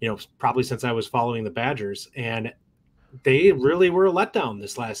 probably since I was following the Badgers. And they really were a letdown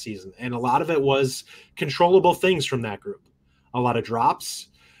this last season. And a lot of it was controllable things from that group. A lot of drops,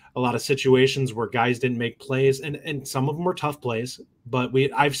 a lot of situations where guys didn't make plays, and some of them were tough plays. But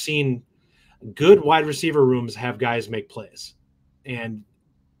I've seen good wide receiver rooms have guys make plays. And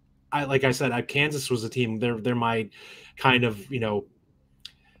like I said, Kansas was a team. They're my kind of,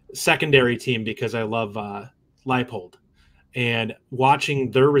 secondary team, because I love Leipold, and watching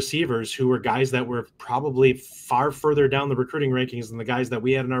their receivers, who were guys that were probably far further down the recruiting rankings than the guys that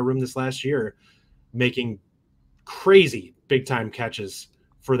we had in our room this last year, making crazy big time catches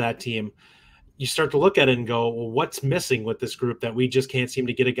for that team. You start to look at it and go, well, what's missing with this group that we just can't seem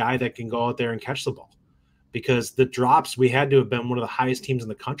to get a guy that can go out there and catch the ball? Because the drops, we had to have been one of the highest teams in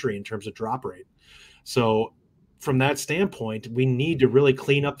the country in terms of drop rate. So from that standpoint, we need to really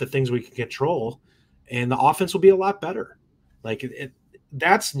clean up the things we can control, and the offense will be a lot better.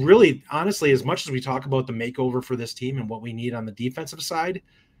 That's really, honestly, as much as we talk about the makeover for this team and what we need on the defensive side,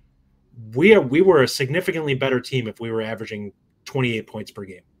 we were a significantly better team if we were averaging 28 points per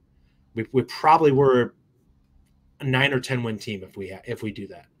game. We probably were a 9 or 10 win team if we do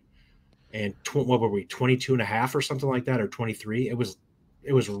that. And what were we, 22.5 or something like that, or 23? It was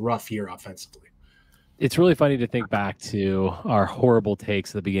a rough year offensively. It's really funny to think back to our horrible takes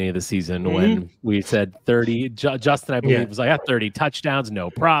at the beginning of the season when we said 30. Justin, I believe, was like, 30 touchdowns,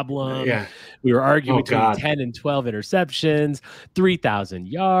 no problem. Yeah. We were arguing between 10 and 12 interceptions, 3,000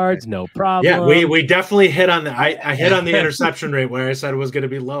 yards, no problem. Yeah, we definitely hit on the I hit on the interception rate where I said it was going to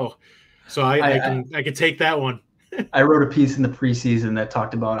be low. So I can take that one. I wrote a piece in the preseason that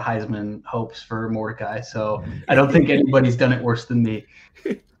talked about Heisman hopes for Mordecai. So I don't think anybody's done it worse than me.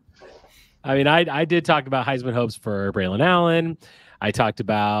 I mean, I did talk about Heisman hopes for Braylon Allen. I talked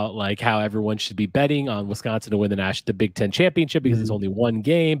about how everyone should be betting on Wisconsin to win the Big Ten championship because it's only one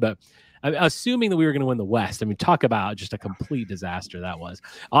game. But I'm assuming that we were going to win the West. I mean, talk about just a complete disaster that was.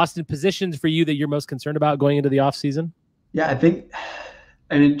 Austin, positions for you that you're most concerned about going into the offseason? Yeah,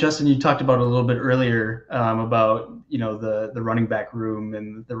 I mean, Justin, you talked about it a little bit earlier about the running back room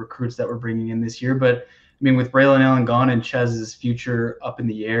and the recruits that we're bringing in this year. But I mean, with Braylon Allen gone and Chez's future up in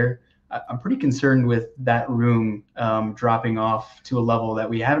the air, I'm pretty concerned with that room dropping off to a level that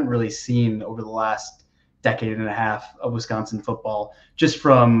we haven't really seen over the last decade and a half of Wisconsin football. Just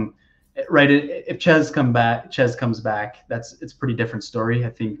from if Chez comes back, it's a pretty different story. I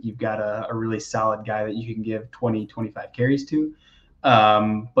think you've got a really solid guy that you can give 20, 25 carries to.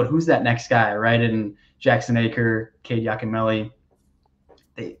 But who's that next guy, right? And Jackson Aker, Cade Yakimelli,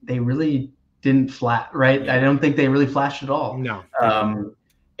 they really didn't right? I don't think they really flashed at all. No.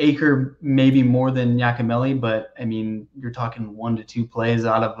 Aker maybe more than Yakimelli, but I mean, you're talking 1 to 2 plays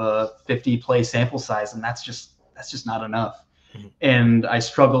out of a 50 play sample size, and that's just not enough. Mm-hmm. And I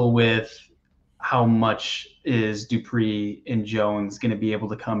struggle with how much is Dupree and Jones going to be able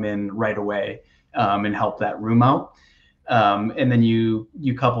to come in right away and help that room out. And then you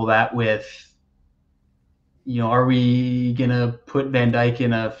couple that with, are we going to put Van Dyke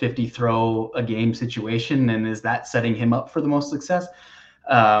in a 50 throw a game situation? And is that setting him up for the most success?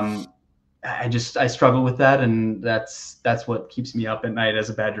 I struggle with that. And that's what keeps me up at night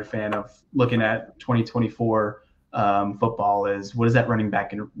as a Badger fan of looking at 2024 football is what is that running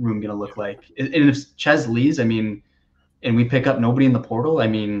back room going to look like? And if Ches leaves, I mean, and we pick up nobody in the portal, I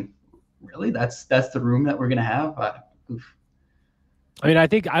mean, really, that's the room that we're going to have. I mean, I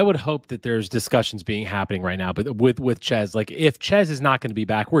think I would hope that there's discussions happening right now, but with Ches, like if Ches is not going to be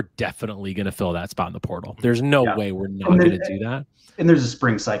back, we're definitely going to fill that spot in the portal. There's no way we're not going to do that. And there's a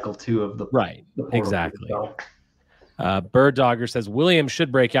spring cycle too of the right. The portal exactly. So. Bird Dogger says Williams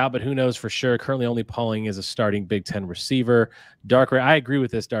should break out, but who knows for sure. Currently only polling is a starting Big Ten receiver. Dark Ray, I agree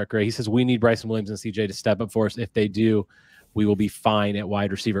with this. Dark Ray, he says we need Bryson Williams and CJ to step up for us. If they do, we will be fine at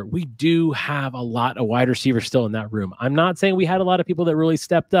wide receiver. We do have a lot of wide receivers still in that room. I'm not saying we had a lot of people that really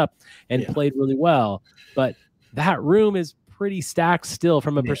stepped up and played really well, but that room is pretty stacked still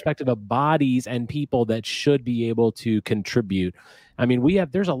from a perspective of bodies and people that should be able to contribute. I mean,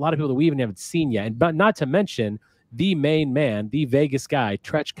 there's a lot of people that we even haven't seen yet, but not to mention the main man, the Vegas guy,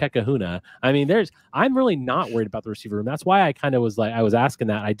 Tretch Kekahuna. I mean, I'm really not worried about the receiver room. That's why I kind of was like, I was asking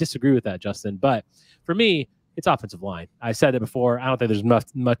that. I disagree with that, Justin. But for me, it's offensive line. I said it before. I don't think there's not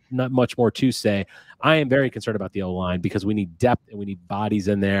much more to say. I am very concerned about the O-line because we need depth and we need bodies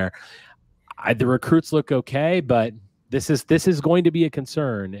in there. The recruits look okay, but this is going to be a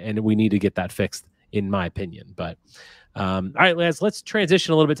concern, and we need to get that fixed, in my opinion. But all right, let's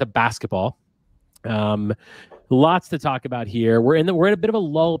transition a little bit to basketball. Lots to talk about here. We're in a bit of a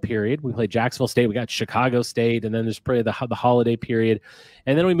lull period. We played Jacksonville State, we got Chicago State, and then there's probably the holiday period,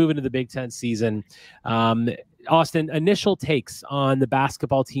 and then we move into the Big Ten season. Austin, initial takes on the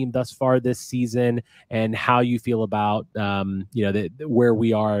basketball team thus far this season, and how you feel about where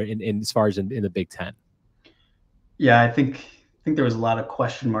we are in as far as in the Big Ten. Yeah, I think there was a lot of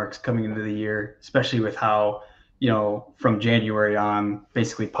question marks coming into the year, especially with how, from January on,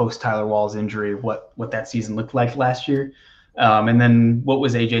 basically post Tyler Wall's injury, what that season looked like last year. And then what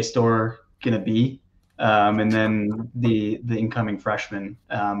was AJ Storr going to be? And then the incoming freshman,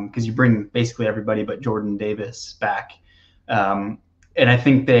 because you bring basically everybody but Jordan Davis back. And I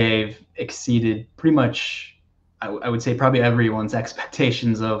think they've exceeded pretty much, I would say probably everyone's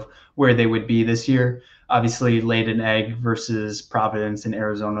expectations of where they would be this year. Obviously laid an egg versus Providence and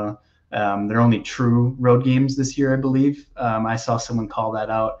Arizona. They're only true road games this year, I believe. I saw someone call that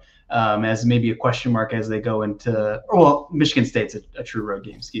out as maybe a question mark as they go into, Michigan State's a true road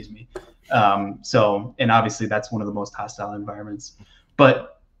game, excuse me. And obviously that's one of the most hostile environments,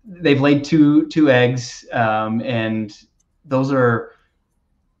 but they've laid two eggs, and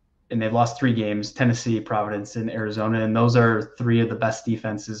they've lost 3 games, Tennessee, Providence, and Arizona. And those are 3 of the best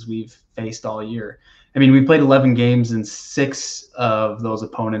defenses we've faced all year. I mean, we played 11 games, and 6 of those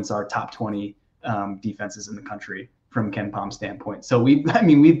opponents are top 20 defenses in the country from Ken Palm's standpoint. So we've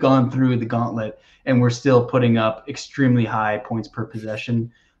gone through the gauntlet, and we're still putting up extremely high points per possession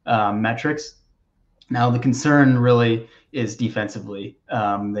metrics. Now, the concern really is defensively.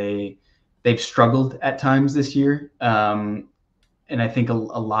 They've struggled at times this year, and I think a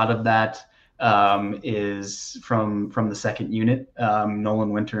lot of that is from the second unit, Nolan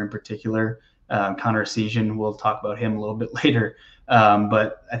Winter in particular. Connor Essegian, we'll talk about him a little bit later.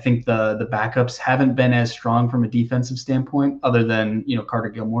 But I think the backups haven't been as strong from a defensive standpoint, other than Carter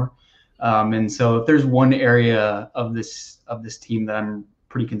Gilmore. And so if there's one area of this team that I'm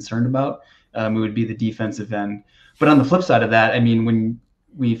pretty concerned about, it would be the defensive end. But on the flip side of that, I mean, when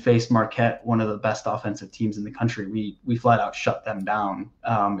we faced Marquette, one of the best offensive teams in the country, we flat out shut them down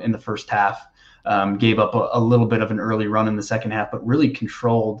in the first half. Gave up a little bit of an early run in the second half, but really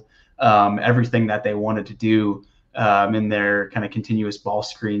controlled everything that they wanted to do in their kind of continuous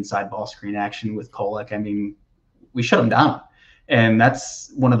side ball screen action with Kolek. I mean, we shut them down, and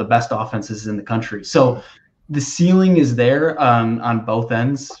that's one of the best offenses in the country. So the ceiling is there on both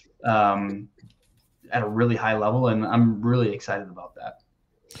ends at a really high level, and I'm really excited about that.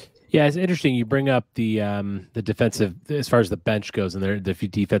 Yeah, it's interesting. You bring up the defensive, as far as the bench goes, and the few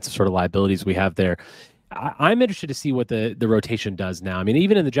defensive sort of liabilities we have there. I'm interested to see what the rotation does now. I mean,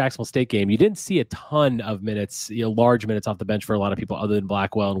 even in the Jacksonville State game, you didn't see a ton of minutes, large minutes off the bench for a lot of people other than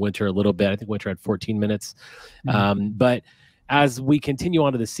Blackwell and Winter a little bit. I think Winter had 14 minutes. But as we continue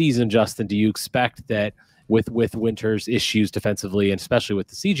on to the season, Justin, do you expect that with Winter's issues defensively, and especially with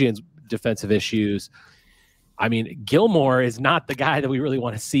the Essegian's defensive issues, I mean, Gilmore is not the guy that we really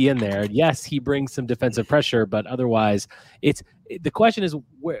want to see in there. Yes, he brings some defensive pressure, but otherwise, the question is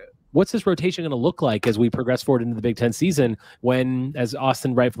what's this rotation going to look like as we progress forward into the Big Ten season when, as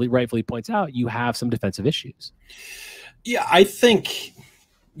Austin rightfully points out, you have some defensive issues? Yeah, I think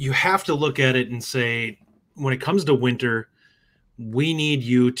you have to look at it and say, when it comes to Winter, we need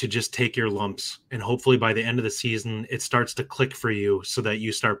you to just take your lumps, and hopefully by the end of the season, it starts to click for you so that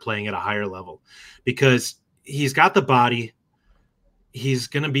you start playing at a higher level, because he's got the body. He's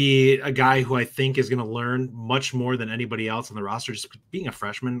going to be a guy who I think is going to learn much more than anybody else on the roster. Just being a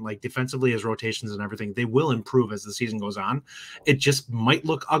freshman, like defensively, his rotations and everything, they will improve as the season goes on. It just might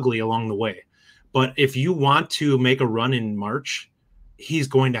look ugly along the way. But if you want to make a run in March, he's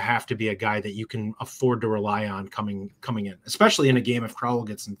going to have to be a guy that you can afford to rely on coming in, especially in a game if Crowell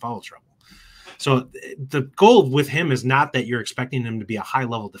gets in foul trouble. So the goal with him is not that you're expecting him to be a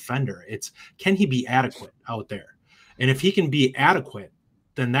high-level defender. It's, can he be adequate out there? And if he can be adequate,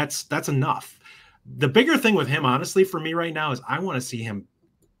 then that's enough. The bigger thing with him, honestly, for me right now is I want to see him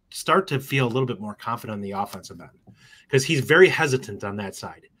start to feel a little bit more confident on the offensive end, because he's very hesitant on that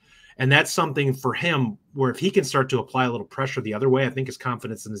side. And that's something for him where if he can start to apply a little pressure the other way, I think his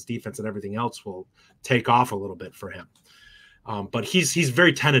confidence in his defense and everything else will take off a little bit for him. But he's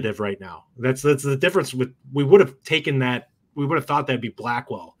very tentative right now. That's the difference. We would have thought that'd be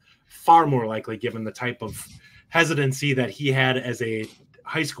Blackwell, far more likely given the type of hesitancy that he had as a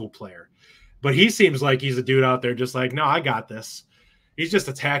high school player. But he seems like he's a dude out there just like, no, I got this. He's just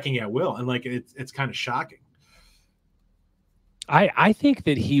attacking at will, and like it's kind of shocking. I think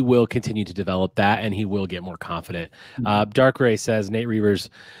that he will continue to develop that, and he will get more confident. Dark Ray says Nate Reavers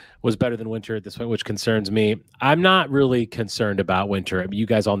was better than Winter at this point, which concerns me. I'm not really concerned about Winter. I mean, you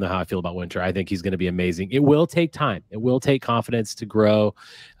guys all know how I feel about Winter. I think he's going to be amazing. It will take time. It will take confidence to grow,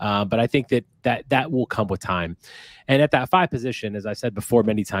 but I think that will come with time. And at that 5 position, as I said before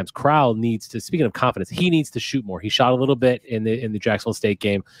many times, Crowell needs to, speaking of confidence, he needs to shoot more. He shot a little bit in the Jacksonville State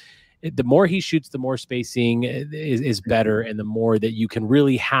game. The more he shoots, the more spacing is better, and the more that you can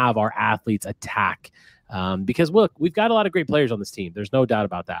really have our athletes attack. Because look, we've got a lot of great players on this team. There's no doubt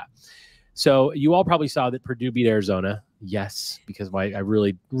about that. So you all probably saw that Purdue beat Arizona. Yes, because I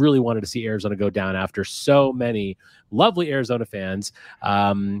really, really wanted to see Arizona go down after so many lovely Arizona fans,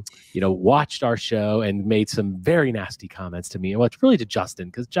 watched our show and made some very nasty comments to me. Well, it's really to Justin,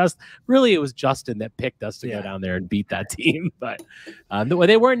 because it was Justin that picked us to go down there and beat that team. But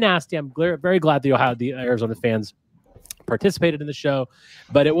they weren't nasty. I'm very glad that the Arizona fans participated in the show,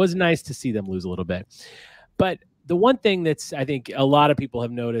 but it was nice to see them lose a little bit. But the one thing that's, I think, a lot of people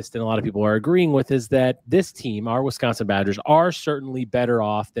have noticed and a lot of people are agreeing with is that this team, our Wisconsin Badgers, are certainly better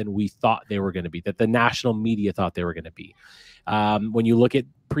off than we thought they were going to be, that the national media thought they were going to be. When you look at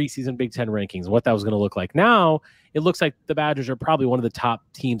preseason Big Ten rankings, what that was going to look like now, it looks like the Badgers are probably one of the top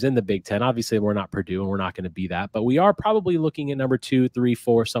teams in the Big Ten. Obviously, we're not Purdue and we're not going to be that, but we are probably looking at number 2, 3,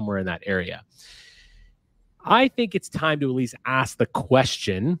 4, somewhere in that area. I think it's time to at least ask the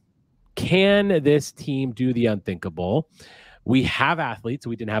question, can this team do the unthinkable? We have athletes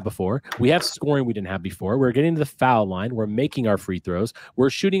we didn't have before. We have scoring we didn't have before. We're getting to the foul line. We're making our free throws. We're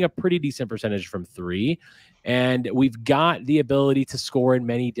shooting a pretty decent percentage from 3. And we've got the ability to score in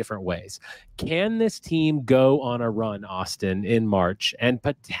many different ways. Can this team go on a run, Austin, in March and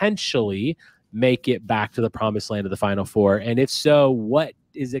potentially make it back to the promised land of the Final Four? And if so, what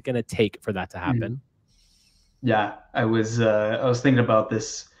is it going to take for that to happen? Yeah, I was thinking about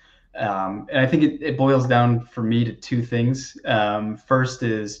this, and I think it boils down for me to 2 things. First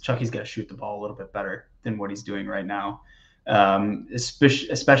is Chucky's got to shoot the ball a little bit better than what he's doing right now,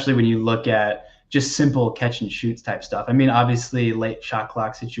 especially when you look at just simple catch and shoots type stuff. I mean, obviously late shot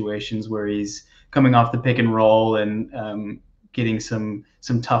clock situations where he's coming off the pick and roll and getting some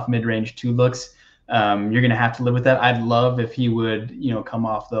tough mid-range 2 looks. You're going to have to live with that. I'd love if he would, come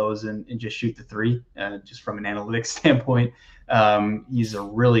off those and just shoot the 3, just from an analytics standpoint. He's a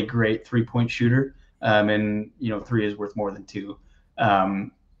really great 3-point shooter. And 3 is worth more than 2.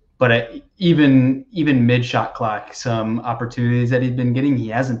 But even mid shot clock, some opportunities that he's been getting, he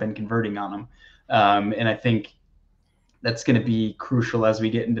hasn't been converting on them. And I think that's going to be crucial as we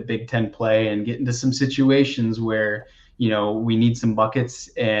get into Big Ten play and get into some situations where, we need some buckets,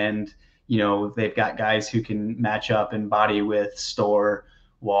 and they've got guys who can match up and body with Storr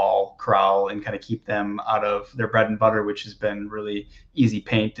Wall, Crowell, and kind of keep them out of their bread and butter, which has been really easy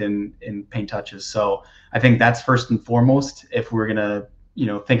paint and paint touches. So I think that's first and foremost if we're going to,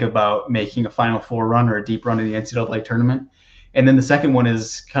 think about making a Final Four run or a deep run in the NCAA tournament. And then the second one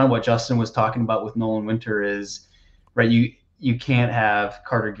is kind of what Justin was talking about with Nolan Winter is, right, you can't have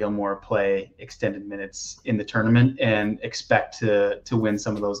Carter Gilmore play extended minutes in the tournament and expect to win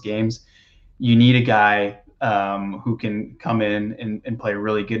some of those games. You need a guy who can come in and play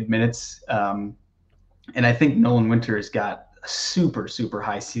really good minutes. And I think Nolan Winter has got a super, super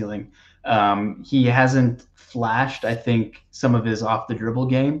high ceiling. He hasn't flashed, I think, some of his off the dribble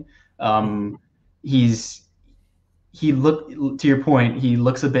game. To your point, he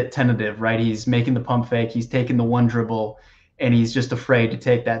looks a bit tentative, right? He's making the pump fake. He's taking the one dribble and he's just afraid to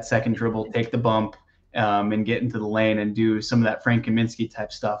take that second dribble, take the bump, and get into the lane and do some of that Frank Kaminsky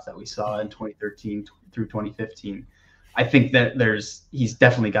type stuff that we saw in 2013 through 2015. I think that he's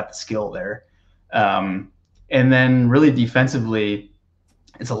definitely got the skill there. And then really defensively,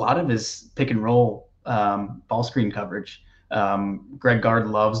 it's a lot of his pick and roll ball screen coverage. Greg Gard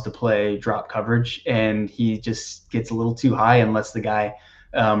loves to play drop coverage, and he just gets a little too high and lets the guy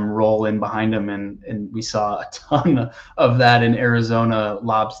roll in behind him. And we saw a ton of that in Arizona,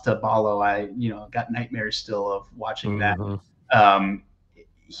 lobs to Ballo. I got nightmares still of watching that.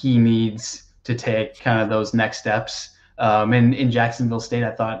 He needs to take kind of those next steps. And in Jacksonville State,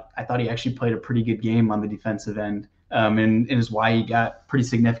 I thought he actually played a pretty good game on the defensive end, and is why he got pretty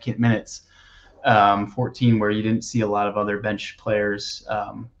significant minutes. 14, where you didn't see a lot of other bench players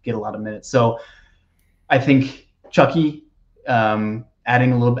get a lot of minutes. So I think Chucky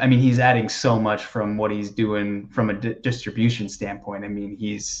adding a little bit. I mean, he's adding so much from what he's doing from a distribution standpoint. I mean,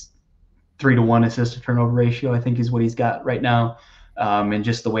 he's 3-to-1 assist to turnover ratio, I think, is what he's got right now. And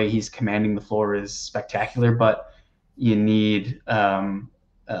just the way he's commanding the floor is spectacular. But you need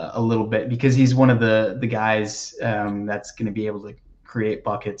a little bit, because he's one of the guys that's going to be able to create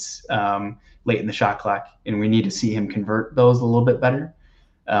buckets late in the shot clock, and we need to see him convert those a little bit better.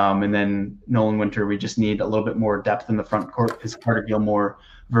 And then Nolan Winter, we just need a little bit more depth in the front court, because Carter Gilmore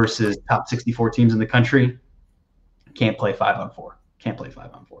versus top 64 teams in the country can't play 5-on-4.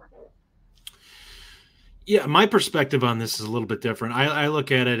 Yeah, my perspective on this is a little bit different. I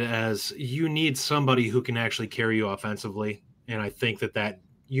look at it as you need somebody who can actually carry you offensively, and I think that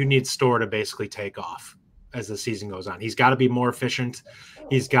you need Storr to basically take off as the season goes on. He's got to be more efficient.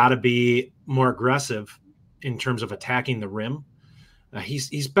 He's got to be more aggressive in terms of attacking the rim.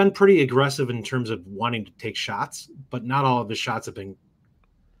 He's been pretty aggressive in terms of wanting to take shots, but not all of his shots have been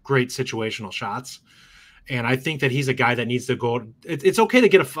great situational shots. And I think that he's a guy that needs to go. It's okay to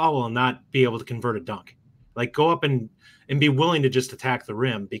get a foul and not be able to convert a dunk. Like, go up and be willing to just attack the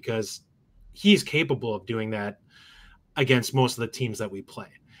rim, because he's capable of doing that against most of the teams that we play.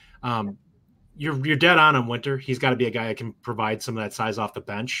 You're dead on Winter. He's got to be a guy that can provide some of that size off the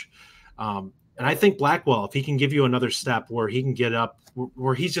bench. And I think Blackwell, if he can give you another step where he can get up,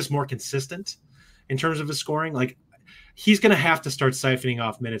 where he's just more consistent in terms of his scoring, like, he's going to have to start siphoning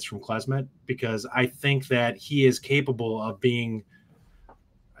off minutes from Klesmet, because I think that he is capable of being –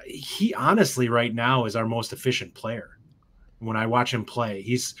 he honestly right now is our most efficient player. When I watch him play,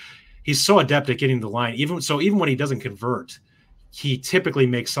 he's so adept at getting the line. Even when he doesn't convert, he typically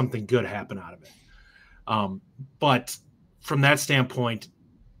makes something good happen out of it. But from that standpoint,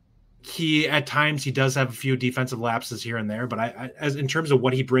 at times he does have a few defensive lapses here and there, but as in terms of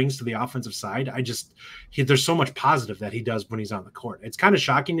what he brings to the offensive side, there's so much positive that he does when he's on the court. It's kind of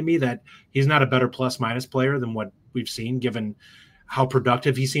shocking to me that he's not a better plus minus player than what we've seen, given how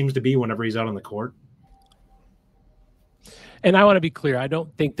productive he seems to be whenever he's out on the court. And I want to be clear, I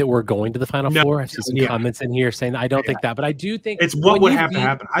don't think that we're going to the Final Four. I've seen some comments in here saying that I don't think that, but I do think it's what would have to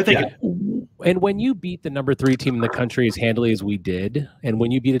happen. I think and when you beat the number 3 team in the country as handily as we did, and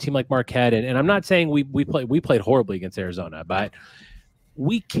when you beat a team like Marquette, and I'm not saying we played horribly against Arizona, but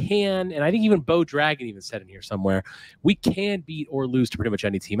we can, and I think even Bo Dragon even said in here somewhere, we can beat or lose to pretty much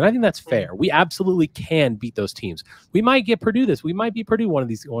any team. And I think that's fair. We absolutely can beat those teams. We might get Purdue this. We might beat Purdue one of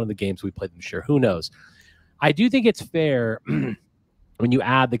the games we played them, sure. Who knows? I do think it's fair when you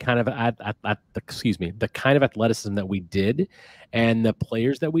add the kind of athleticism that we did and the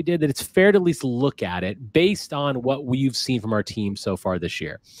players that we did, that it's fair to at least look at it based on what we've seen from our team so far this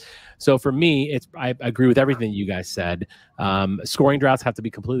year. So for me, I agree with everything you guys said. Scoring droughts have to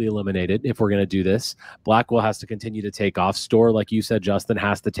be completely eliminated if we're going to do this. Blackwell has to continue to take off. Storr, like you said, Justin,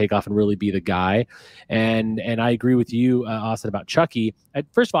 has to take off and really be the guy. And I agree with you, Austin, about Chucky.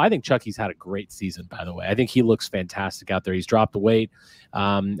 First of all, I think Chucky's had a great season, by the way. I think he looks fantastic out there. He's dropped the weight.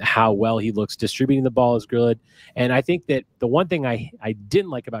 How well he looks distributing the ball is good. And I think that the one thing I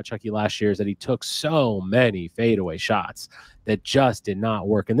didn't like about Chucky last year is that he took so many fadeaway shots that just did not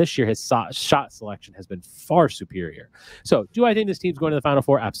work. And this year, his shot selection has been far superior. So do I think this team's going to the Final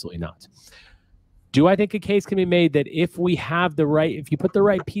Four? Absolutely not. Do I think a case can be made that if you put the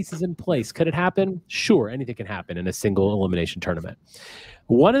right pieces in place, could it happen? Sure, anything can happen in a single elimination tournament.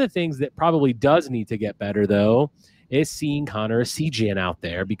 One of the things that probably does need to get better, though, is seeing Connor Essegian out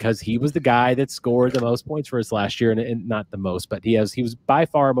there, because he was the guy that scored the most points for us last year, and not the most, but he was by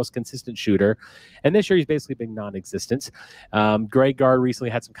far our most consistent shooter. And this year he's basically been non-existent. Greg Gard recently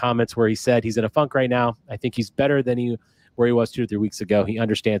had some comments where he said he's in a funk right now. I think he's better than where he was 2 or 3 weeks ago. He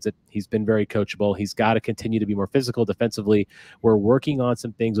understands it. He's been very coachable. He's got to continue to be more physical defensively. We're working on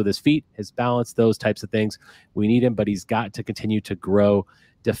some things with his feet, his balance, those types of things. We need him, but he's got to continue to grow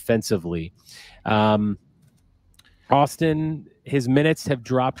defensively. Austin, his minutes have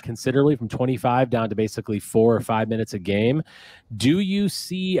dropped considerably from 25 down to basically 4 or 5 minutes a game. Do you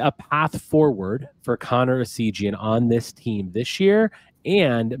see a path forward for Connor Essegian on this team this year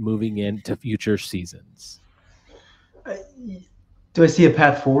and moving into future seasons? Do I see a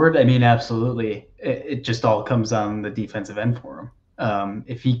path forward? I mean, absolutely. It just all comes on the defensive end for him.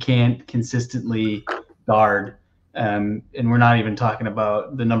 If he can't consistently guard, and we're not even talking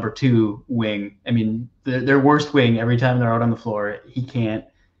about the number 2 wing. I mean, their worst wing, every time they're out on the floor, he can't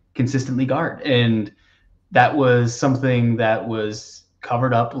consistently guard. And that was something that was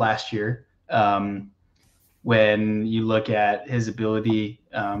covered up last year. When you look at his ability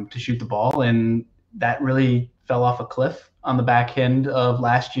to shoot the ball, and that really fell off a cliff on the back end of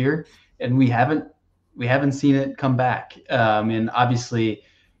last year. And we haven't seen it come back. And obviously,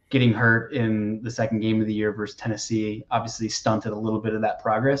 getting hurt in the second game of the year versus Tennessee obviously stunted a little bit of that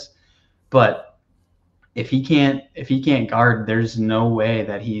progress. But if he can't guard, there's no way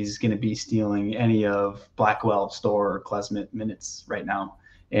that he's going to be stealing any of Blackwell, Storr, or Klesmit minutes right now.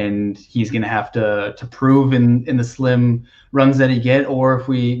 And he's going to have to prove in the slim runs that he get, or if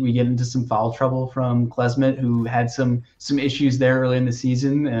we get into some foul trouble from Klesmit, who had some issues there early in the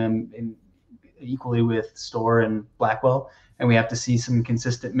season, and equally with Storr and Blackwell. And we have to see some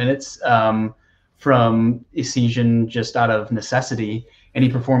consistent minutes from Essegian just out of necessity, and he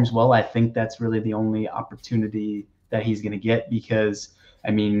performs well. I think that's really the only opportunity that he's going to get, because,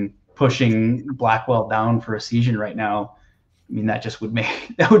 I mean, pushing Blackwell down for Essegian right now, I mean, that would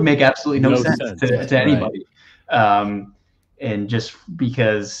make absolutely no sense to anybody. Right. And just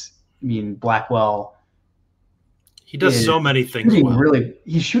because, I mean, Blackwell, he does so many things well.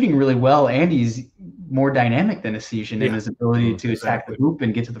 He's shooting really well, and he's more dynamic than Essegian in his ability to attack the hoop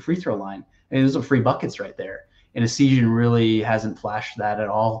and get to the free throw line. And those are free buckets right there. And Essegian really hasn't flashed that at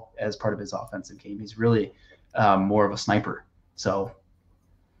all as part of his offensive game. He's really more of a sniper. So,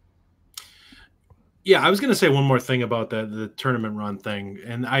 yeah, I was going to say one more thing about the tournament run thing.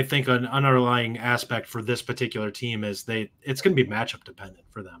 And I think an underlying aspect for this particular team is it's going to be matchup dependent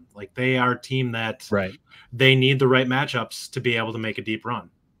for them. Like, they are a team that they need the right matchups to be able to make a deep run.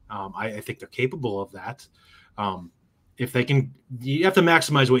 I think they're capable of that. If they can, you have to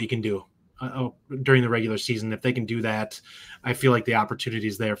maximize what you can do during the regular season. If they can do that, I feel like the opportunity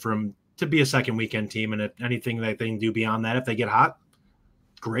is there for them to be a second weekend team. And if anything that they can do beyond that, if they get hot,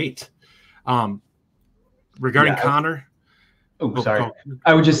 great. Regarding Connor.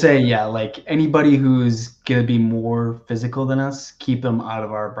 I would just say, like, anybody who's going to be more physical than us, keep them out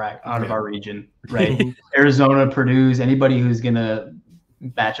of our of our region, right? Arizona, Purdue's, anybody who's going to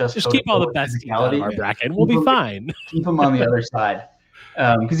match us. Just keep all the best out of our bracket, and we'll be fine. Keep them on the other side.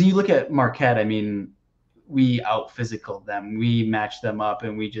 Because you look at Marquette, I mean, we out-physical them. We match them up,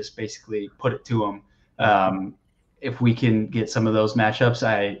 and we just basically put it to them. If we can get some of those matchups,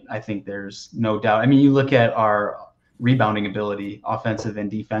 I think there's no doubt. I mean, you look at our rebounding ability, offensive and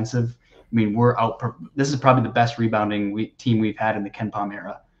defensive. I mean, this is probably the best rebounding team we've had in the Ken Pom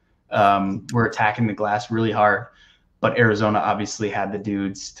era. We're attacking the glass really hard. But Arizona obviously had the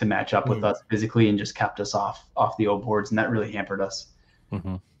dudes to match up with us physically and just kept us off the old boards, and that really hampered us.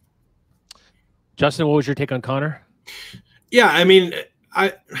 Mm-hmm. Justin, what was your take on Connor? Yeah, I mean,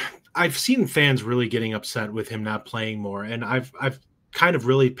 I've seen fans really getting upset with him not playing more, and I've kind of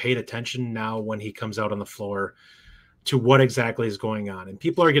really paid attention now when he comes out on the floor to what exactly is going on. And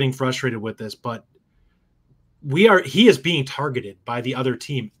people are getting frustrated with this, but he is being targeted by the other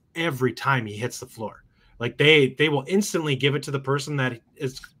team every time he hits the floor. Like they will instantly give it to the person that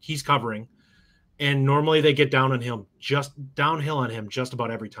he's covering. And normally they get downhill on him just about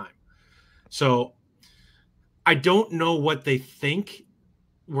every time. So I don't know what they think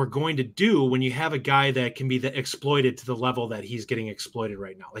we're going to do when you have a guy that can be exploited to the level that he's getting exploited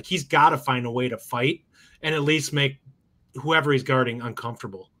right now. Like he's got to find a way to fight and at least make whoever he's guarding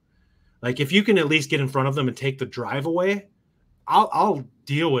uncomfortable. Like if you can at least get in front of them and take the drive away, I'll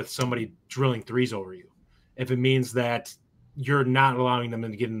deal with somebody drilling threes over you if it means that you're not allowing them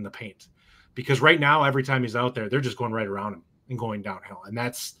to get in the paint. Because right now, every time he's out there, they're just going right around him and going downhill. And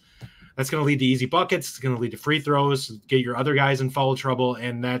that's going to lead to easy buckets. It's going to lead to free throws, get your other guys in foul trouble.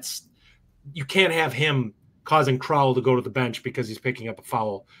 And you can't have him causing Crowell to go to the bench because he's picking up a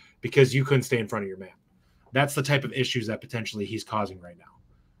foul because you couldn't stay in front of your man. That's the type of issues that potentially he's causing right now.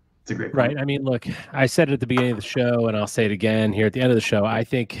 It's a great point. Right. I mean, look, I said it at the beginning of the show, and I'll say it again here at the end of the show. I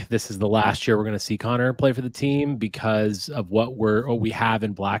think this is the last year we're going to see Connor play for the team because of what we have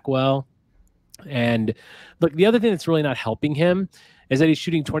in Blackwell. And look, the other thing that's really not helping him is that he's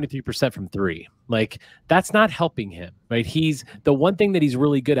shooting 23% from three. Like that's not helping him, right? The one thing that he's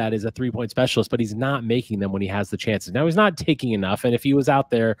really good at is a 3-point specialist, but he's not making them when he has the chances. Now he's not taking enough. And if he was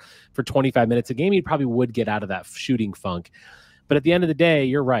out there for 25 minutes a game, he probably would get out of that shooting funk. But at the end of the day,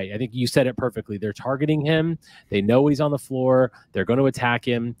 you're right. I think you said it perfectly. They're targeting him. They know he's on the floor. They're going to attack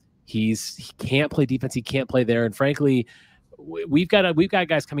him. He can't play defense. He can't play there. And frankly, we've got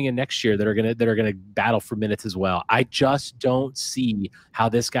guys coming in next year that are gonna battle for minutes as well. I just don't see how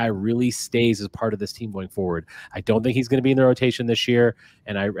this guy really stays as part of this team going forward. I don't think he's going to be in the rotation this year,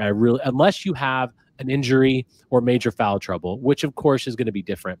 and I really, unless you have an injury or major foul trouble, which of course is going to be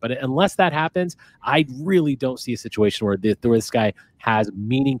different. But unless that happens, I really don't see a situation where this guy has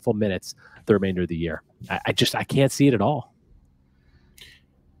meaningful minutes the remainder of the year. I can't see it at all.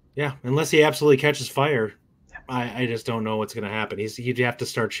 Yeah, unless he absolutely catches fire. I just don't know what's going to happen. You'd have to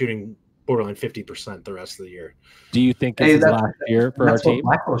start shooting borderline 50% the rest of the year. Do you think this is last year for our team?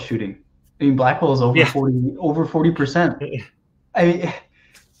 Blackwell's shooting. I mean, Blackwell is over 40%. I mean,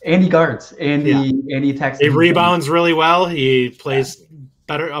 and he guards and he attacks. He rebounds really well. He plays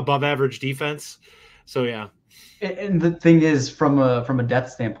better, above average defense. So yeah. And the thing is, from a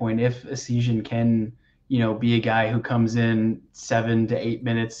depth standpoint, if Essegian can, be a guy who comes in 7 to 8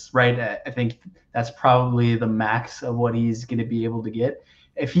 minutes, right? I think that's probably the max of what he's going to be able to get.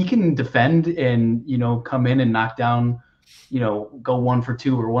 If he can defend and, come in and knock down, go 1 for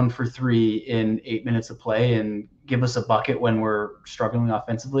 2 or 1 for 3 in 8 minutes of play and give us a bucket when we're struggling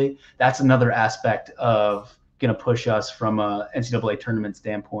offensively, that's another aspect of going to push us from a NCAA tournament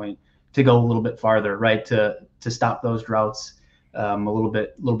standpoint to go a little bit farther, right? To stop those droughts a little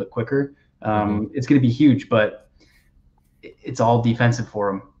bit quicker. It's going to be huge, but it's all defensive for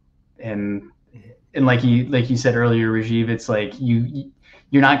him. And like you said earlier, Rajiv, it's like you're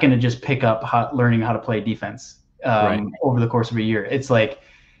not going to just pick up learning how to play defense over the course of a year. It's like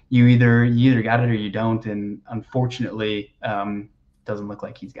you either got it or you don't. And unfortunately, doesn't look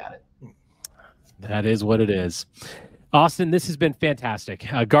like he's got it. That is what it is. Austin, this has been fantastic.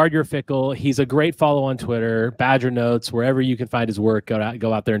 Gard your Fickell. He's a great follow on Twitter, Badger Notes, wherever you can find his work.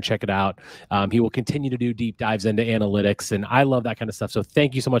 Go out there and check it out. He will continue to do deep dives into analytics, and I love that kind of stuff. So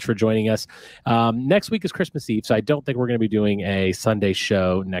thank you so much for joining us. Next week is Christmas Eve, so I don't think we're going to be doing a Sunday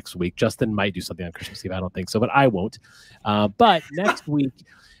show next week. Justin might do something on Christmas Eve. I don't think so, but I won't. But next week,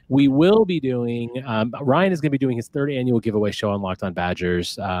 we will be doing, Ryan is going to be doing his 3rd annual giveaway show on Locked On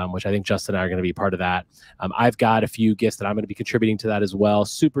Badgers, which I think Justin and I are going to be part of that. I've got a few gifts that I'm going to be contributing to that as well.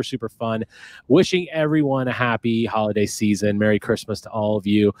 Super, super fun. Wishing everyone a happy holiday season. Merry Christmas to all of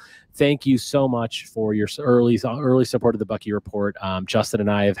you. Thank you so much for your early support of the Bucky Report. Justin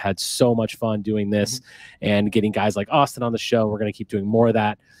and I have had so much fun doing this and getting guys like Austin on the show. We're going to keep doing more of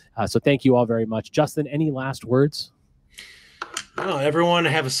that. So thank you all very much. Justin, any last words? No, everyone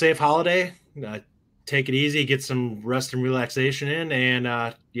have a safe holiday. Take it easy, get some rest and relaxation in,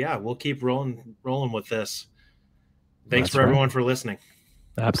 and we'll keep rolling with this. Thanks everyone for listening.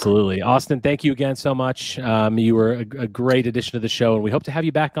 Absolutely. Austin, thank you again so much. You were a great addition to the show, and we hope to have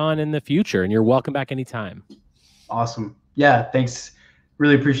you back on in the future, and you're welcome back anytime. Awesome. Yeah, thanks.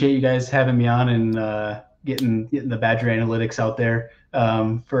 Really appreciate you guys having me on and getting the Badger analytics out there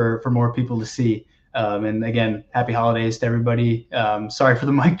for more people to see. And again, happy holidays to everybody. Sorry for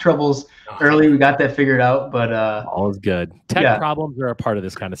the mic troubles early. We got that figured out, but all is good. Tech problems are a part of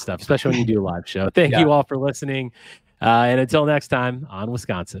this kind of stuff, especially when you do a live show. Thank you all for listening. And until next time, on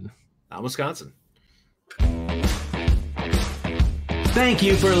Wisconsin. On Wisconsin. Thank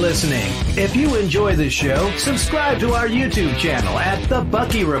you for listening. If you enjoy the show, subscribe to our YouTube channel at The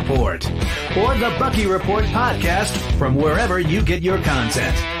Bucky Report or The Bucky Report Podcast from wherever you get your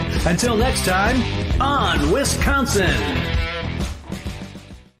content. Until next time, on Wisconsin.